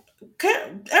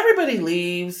 everybody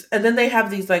leaves, and then they have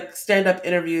these like stand up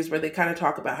interviews where they kind of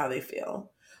talk about how they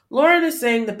feel. Lauren is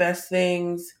saying the best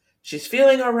things. She's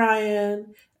feeling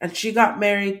Orion, and she got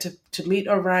married to meet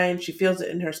Orion. She feels it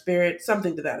in her spirit,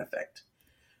 something to that effect.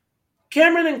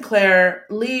 Cameron and Claire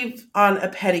leave on a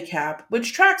pedicab,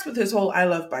 which tracks with his whole I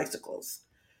love bicycles.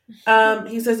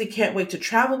 He says he can't wait to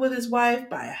travel with his wife,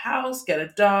 buy a house, get a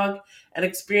dog, and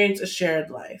experience a shared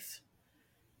life.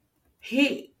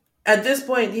 He At this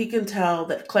point he can tell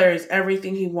that Claire is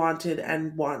everything he wanted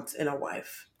and wants in a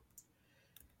wife.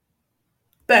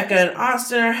 Becca That's and good.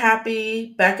 Austin are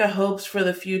happy. Becca hopes for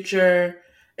the future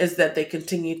is that they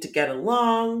continue to get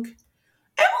along.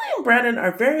 Emily and Brennan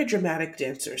are very dramatic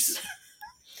dancers.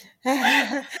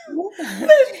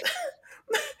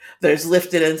 There's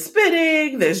lifting and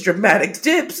spinning, there's dramatic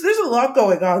dips, there's a lot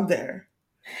going on there.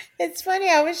 It's funny.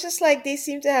 I was just like, they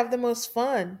seem to have the most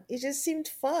fun. It just seemed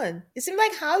fun. It seemed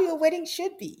like how your wedding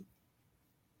should be.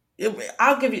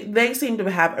 I'll give you, they seem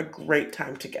to have a great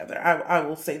time together. I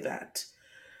will say that.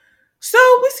 So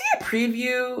we see a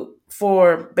preview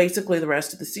for basically the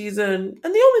rest of the season,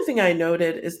 and the only thing I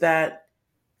noted is that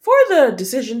for the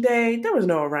decision day, there was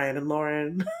no Orion and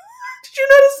Lauren. Did you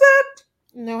notice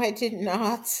No, I did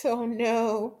not. Oh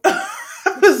no. that?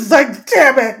 I was like,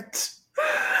 damn it.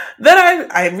 Then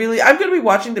I'm going to be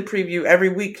watching the preview every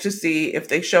week to see if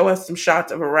they show us some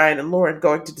shots of Orion and Lauren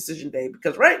going to decision day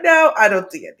because right now I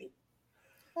don't see any.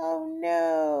 Oh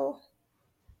no.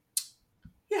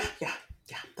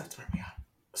 Yeah, that's where we are.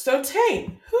 So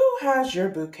Tane, who has your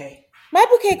bouquet? My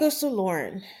bouquet goes to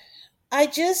Lauren. I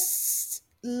just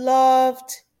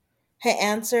loved her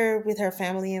answer with her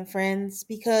family and friends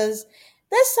because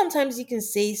that's sometimes you can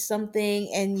say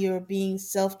something and you're being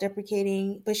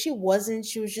self-deprecating, but she wasn't.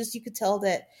 She was just, you could tell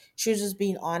that she was just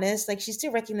being honest. Like she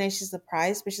still recognized she's a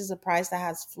prize, but she's a prize that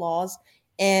has flaws,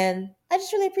 and I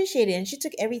just really appreciate it. And she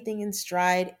took everything in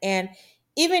stride. And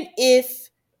even if,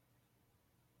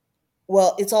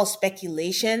 well, it's all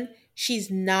speculation,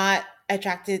 she's not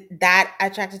attracted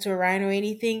to Orion or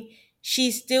anything,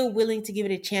 she's still willing to give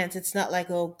it a chance. It's not like,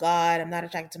 oh God, I'm not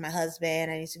attracted to my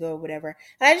husband, I need to go or whatever.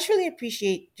 And I just really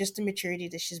appreciate just the maturity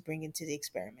that she's bringing to the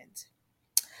experiment.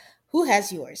 Who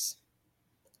has yours?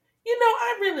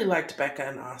 I really liked Becca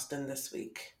and Austin this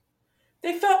week.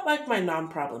 They felt like my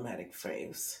non-problematic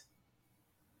faves.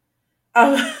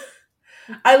 Um,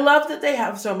 I love that they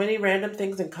have so many random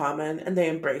things in common and they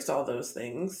embrace all those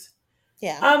things.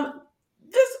 Yeah. Um,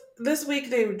 this week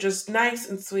they were just nice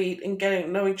and sweet and getting to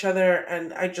know each other,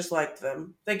 and I just liked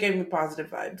them. They gave me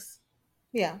positive vibes.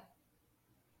 Yeah.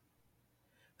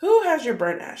 Who has your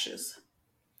burnt ashes?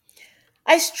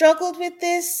 I struggled with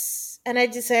this and I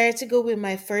decided to go with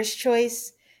my first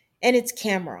choice, and it's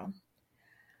Cameron.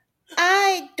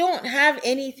 I don't have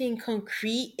anything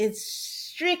concrete. It's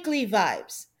strictly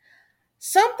vibes.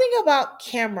 Something about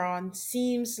Cameron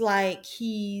seems like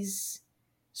he's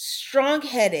strong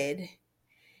headed,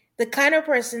 the kind of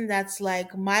person that's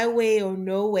like my way or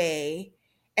no way,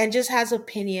 and just has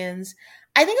opinions.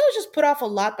 I think I was just put off a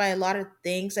lot by a lot of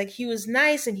things. Like he was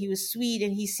nice and he was sweet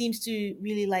and he seems to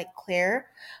really like Claire,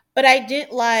 but I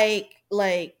didn't like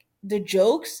the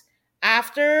jokes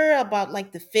after about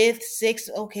like the fifth, sixth.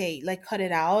 Okay, like cut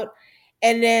it out,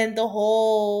 and then the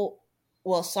whole.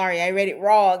 Well, sorry, I read it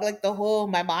wrong. Like the whole,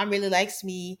 my mom really likes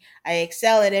me. I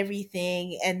excel at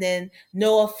everything, and then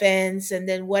no offense, and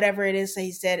then whatever it is that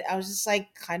he said, I was just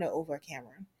like kind of over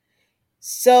Cameron.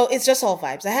 So it's just all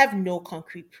vibes. I have no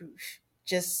concrete proof.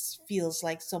 Just feels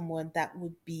like someone that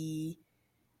would be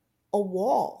a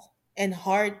wall and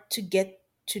hard to get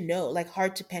to know, like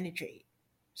hard to penetrate.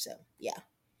 So yeah.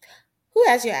 Who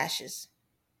has your ashes?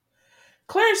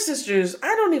 Claire's sisters,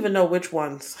 I don't even know which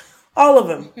ones. All of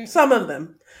them. Some of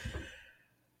them.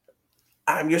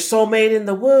 I'm your soulmate in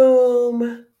the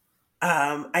womb.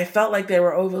 I felt like they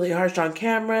were overly harsh on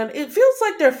Cameron. It feels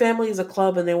like their family is a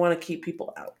club and they want to keep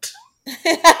people out.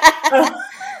 Uh,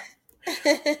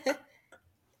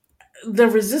 the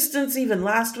resistance even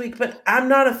last week, but I'm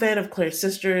not a fan of Claire's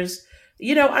sisters.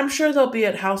 I'm sure they'll be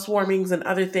at housewarmings and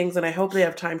other things, and I hope they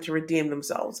have time to redeem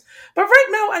themselves. But right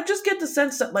now, I just get the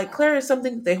sense that, like, Claire is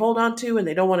something that they hold on to and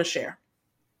they don't want to share.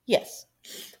 Yes,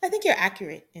 I think you're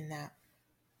accurate in that.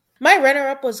 My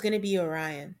runner-up was going to be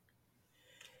Orion.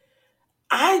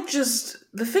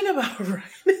 The thing about Orion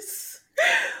is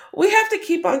we have to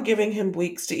keep on giving him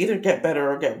weeks to either get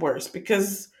better or get worse,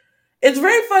 because it's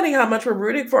very funny how much we're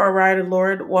rooting for Orion and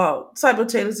Lord while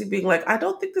simultaneously being like, I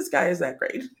don't think this guy is that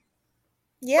great.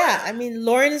 Yeah, I mean,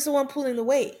 Lauren is the one pulling the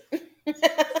weight.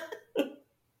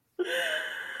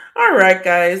 All right,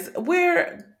 guys,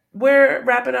 we're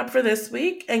wrapping up for this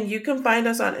week, and you can find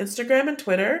us on Instagram and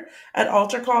Twitter at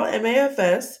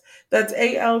AltarCallMAFS. That's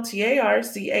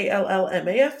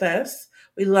AltarCallMAFS.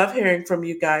 We love hearing from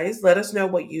you guys. Let us know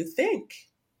what you think.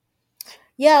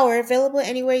 Yeah, we're available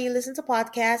anywhere you listen to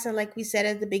podcasts. And like we said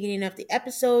at the beginning of the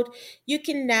episode, you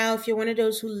can now, if you're one of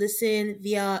those who listen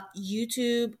via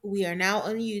YouTube, we are now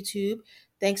on YouTube.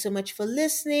 Thanks so much for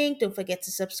listening. Don't forget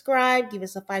to subscribe. Give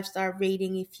us a 5-star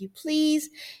rating if you please.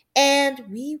 And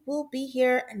we will be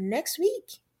here next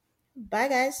week. Bye,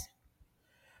 guys.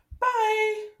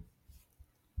 Bye.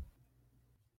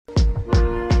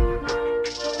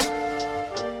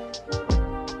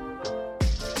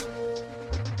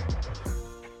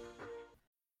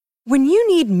 When you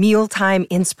need mealtime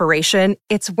inspiration,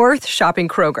 it's worth shopping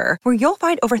Kroger, where you'll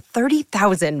find over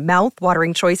 30,000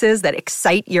 mouth-watering choices that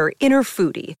excite your inner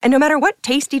foodie. And no matter what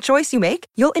tasty choice you make,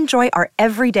 you'll enjoy our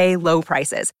everyday low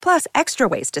prices, plus extra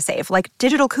ways to save, like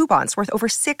digital coupons worth over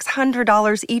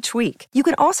 $600 each week. You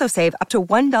can also save up to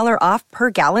 $1 off per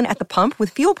gallon at the pump with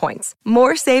fuel points.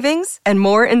 More savings and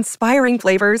more inspiring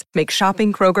flavors make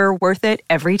shopping Kroger worth it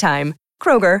every time.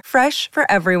 Kroger, fresh for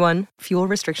everyone. Fuel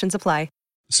restrictions apply.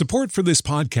 Support for this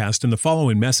podcast and the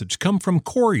following message come from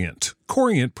Corient.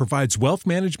 Corient provides wealth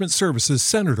management services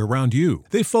centered around you.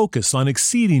 They focus on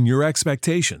exceeding your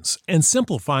expectations and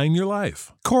simplifying your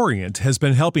life. Corient has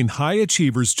been helping high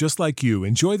achievers just like you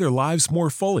enjoy their lives more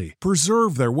fully,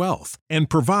 preserve their wealth, and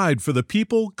provide for the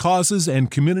people, causes,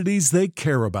 and communities they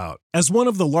care about. As one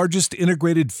of the largest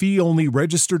integrated fee-only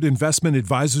registered investment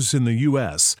advisors in the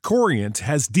U.S., Corient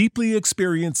has deeply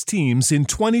experienced teams in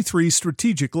 23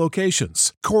 strategic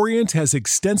locations. Corient has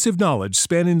extensive knowledge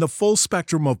spanning the full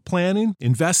spectrum of planning,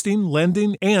 investing,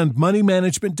 lending, and money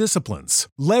management disciplines.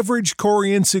 Leverage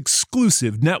Corient's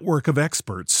exclusive network of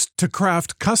experts to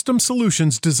craft custom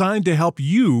solutions designed to help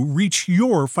you reach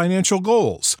your financial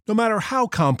goals, no matter how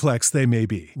complex they may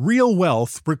be. Real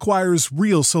wealth requires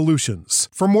real solutions.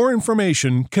 For more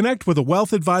information, connect with a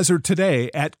wealth advisor today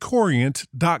at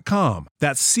Corient.com.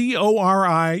 That's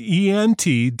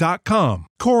Corient.com.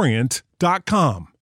 Corient.com.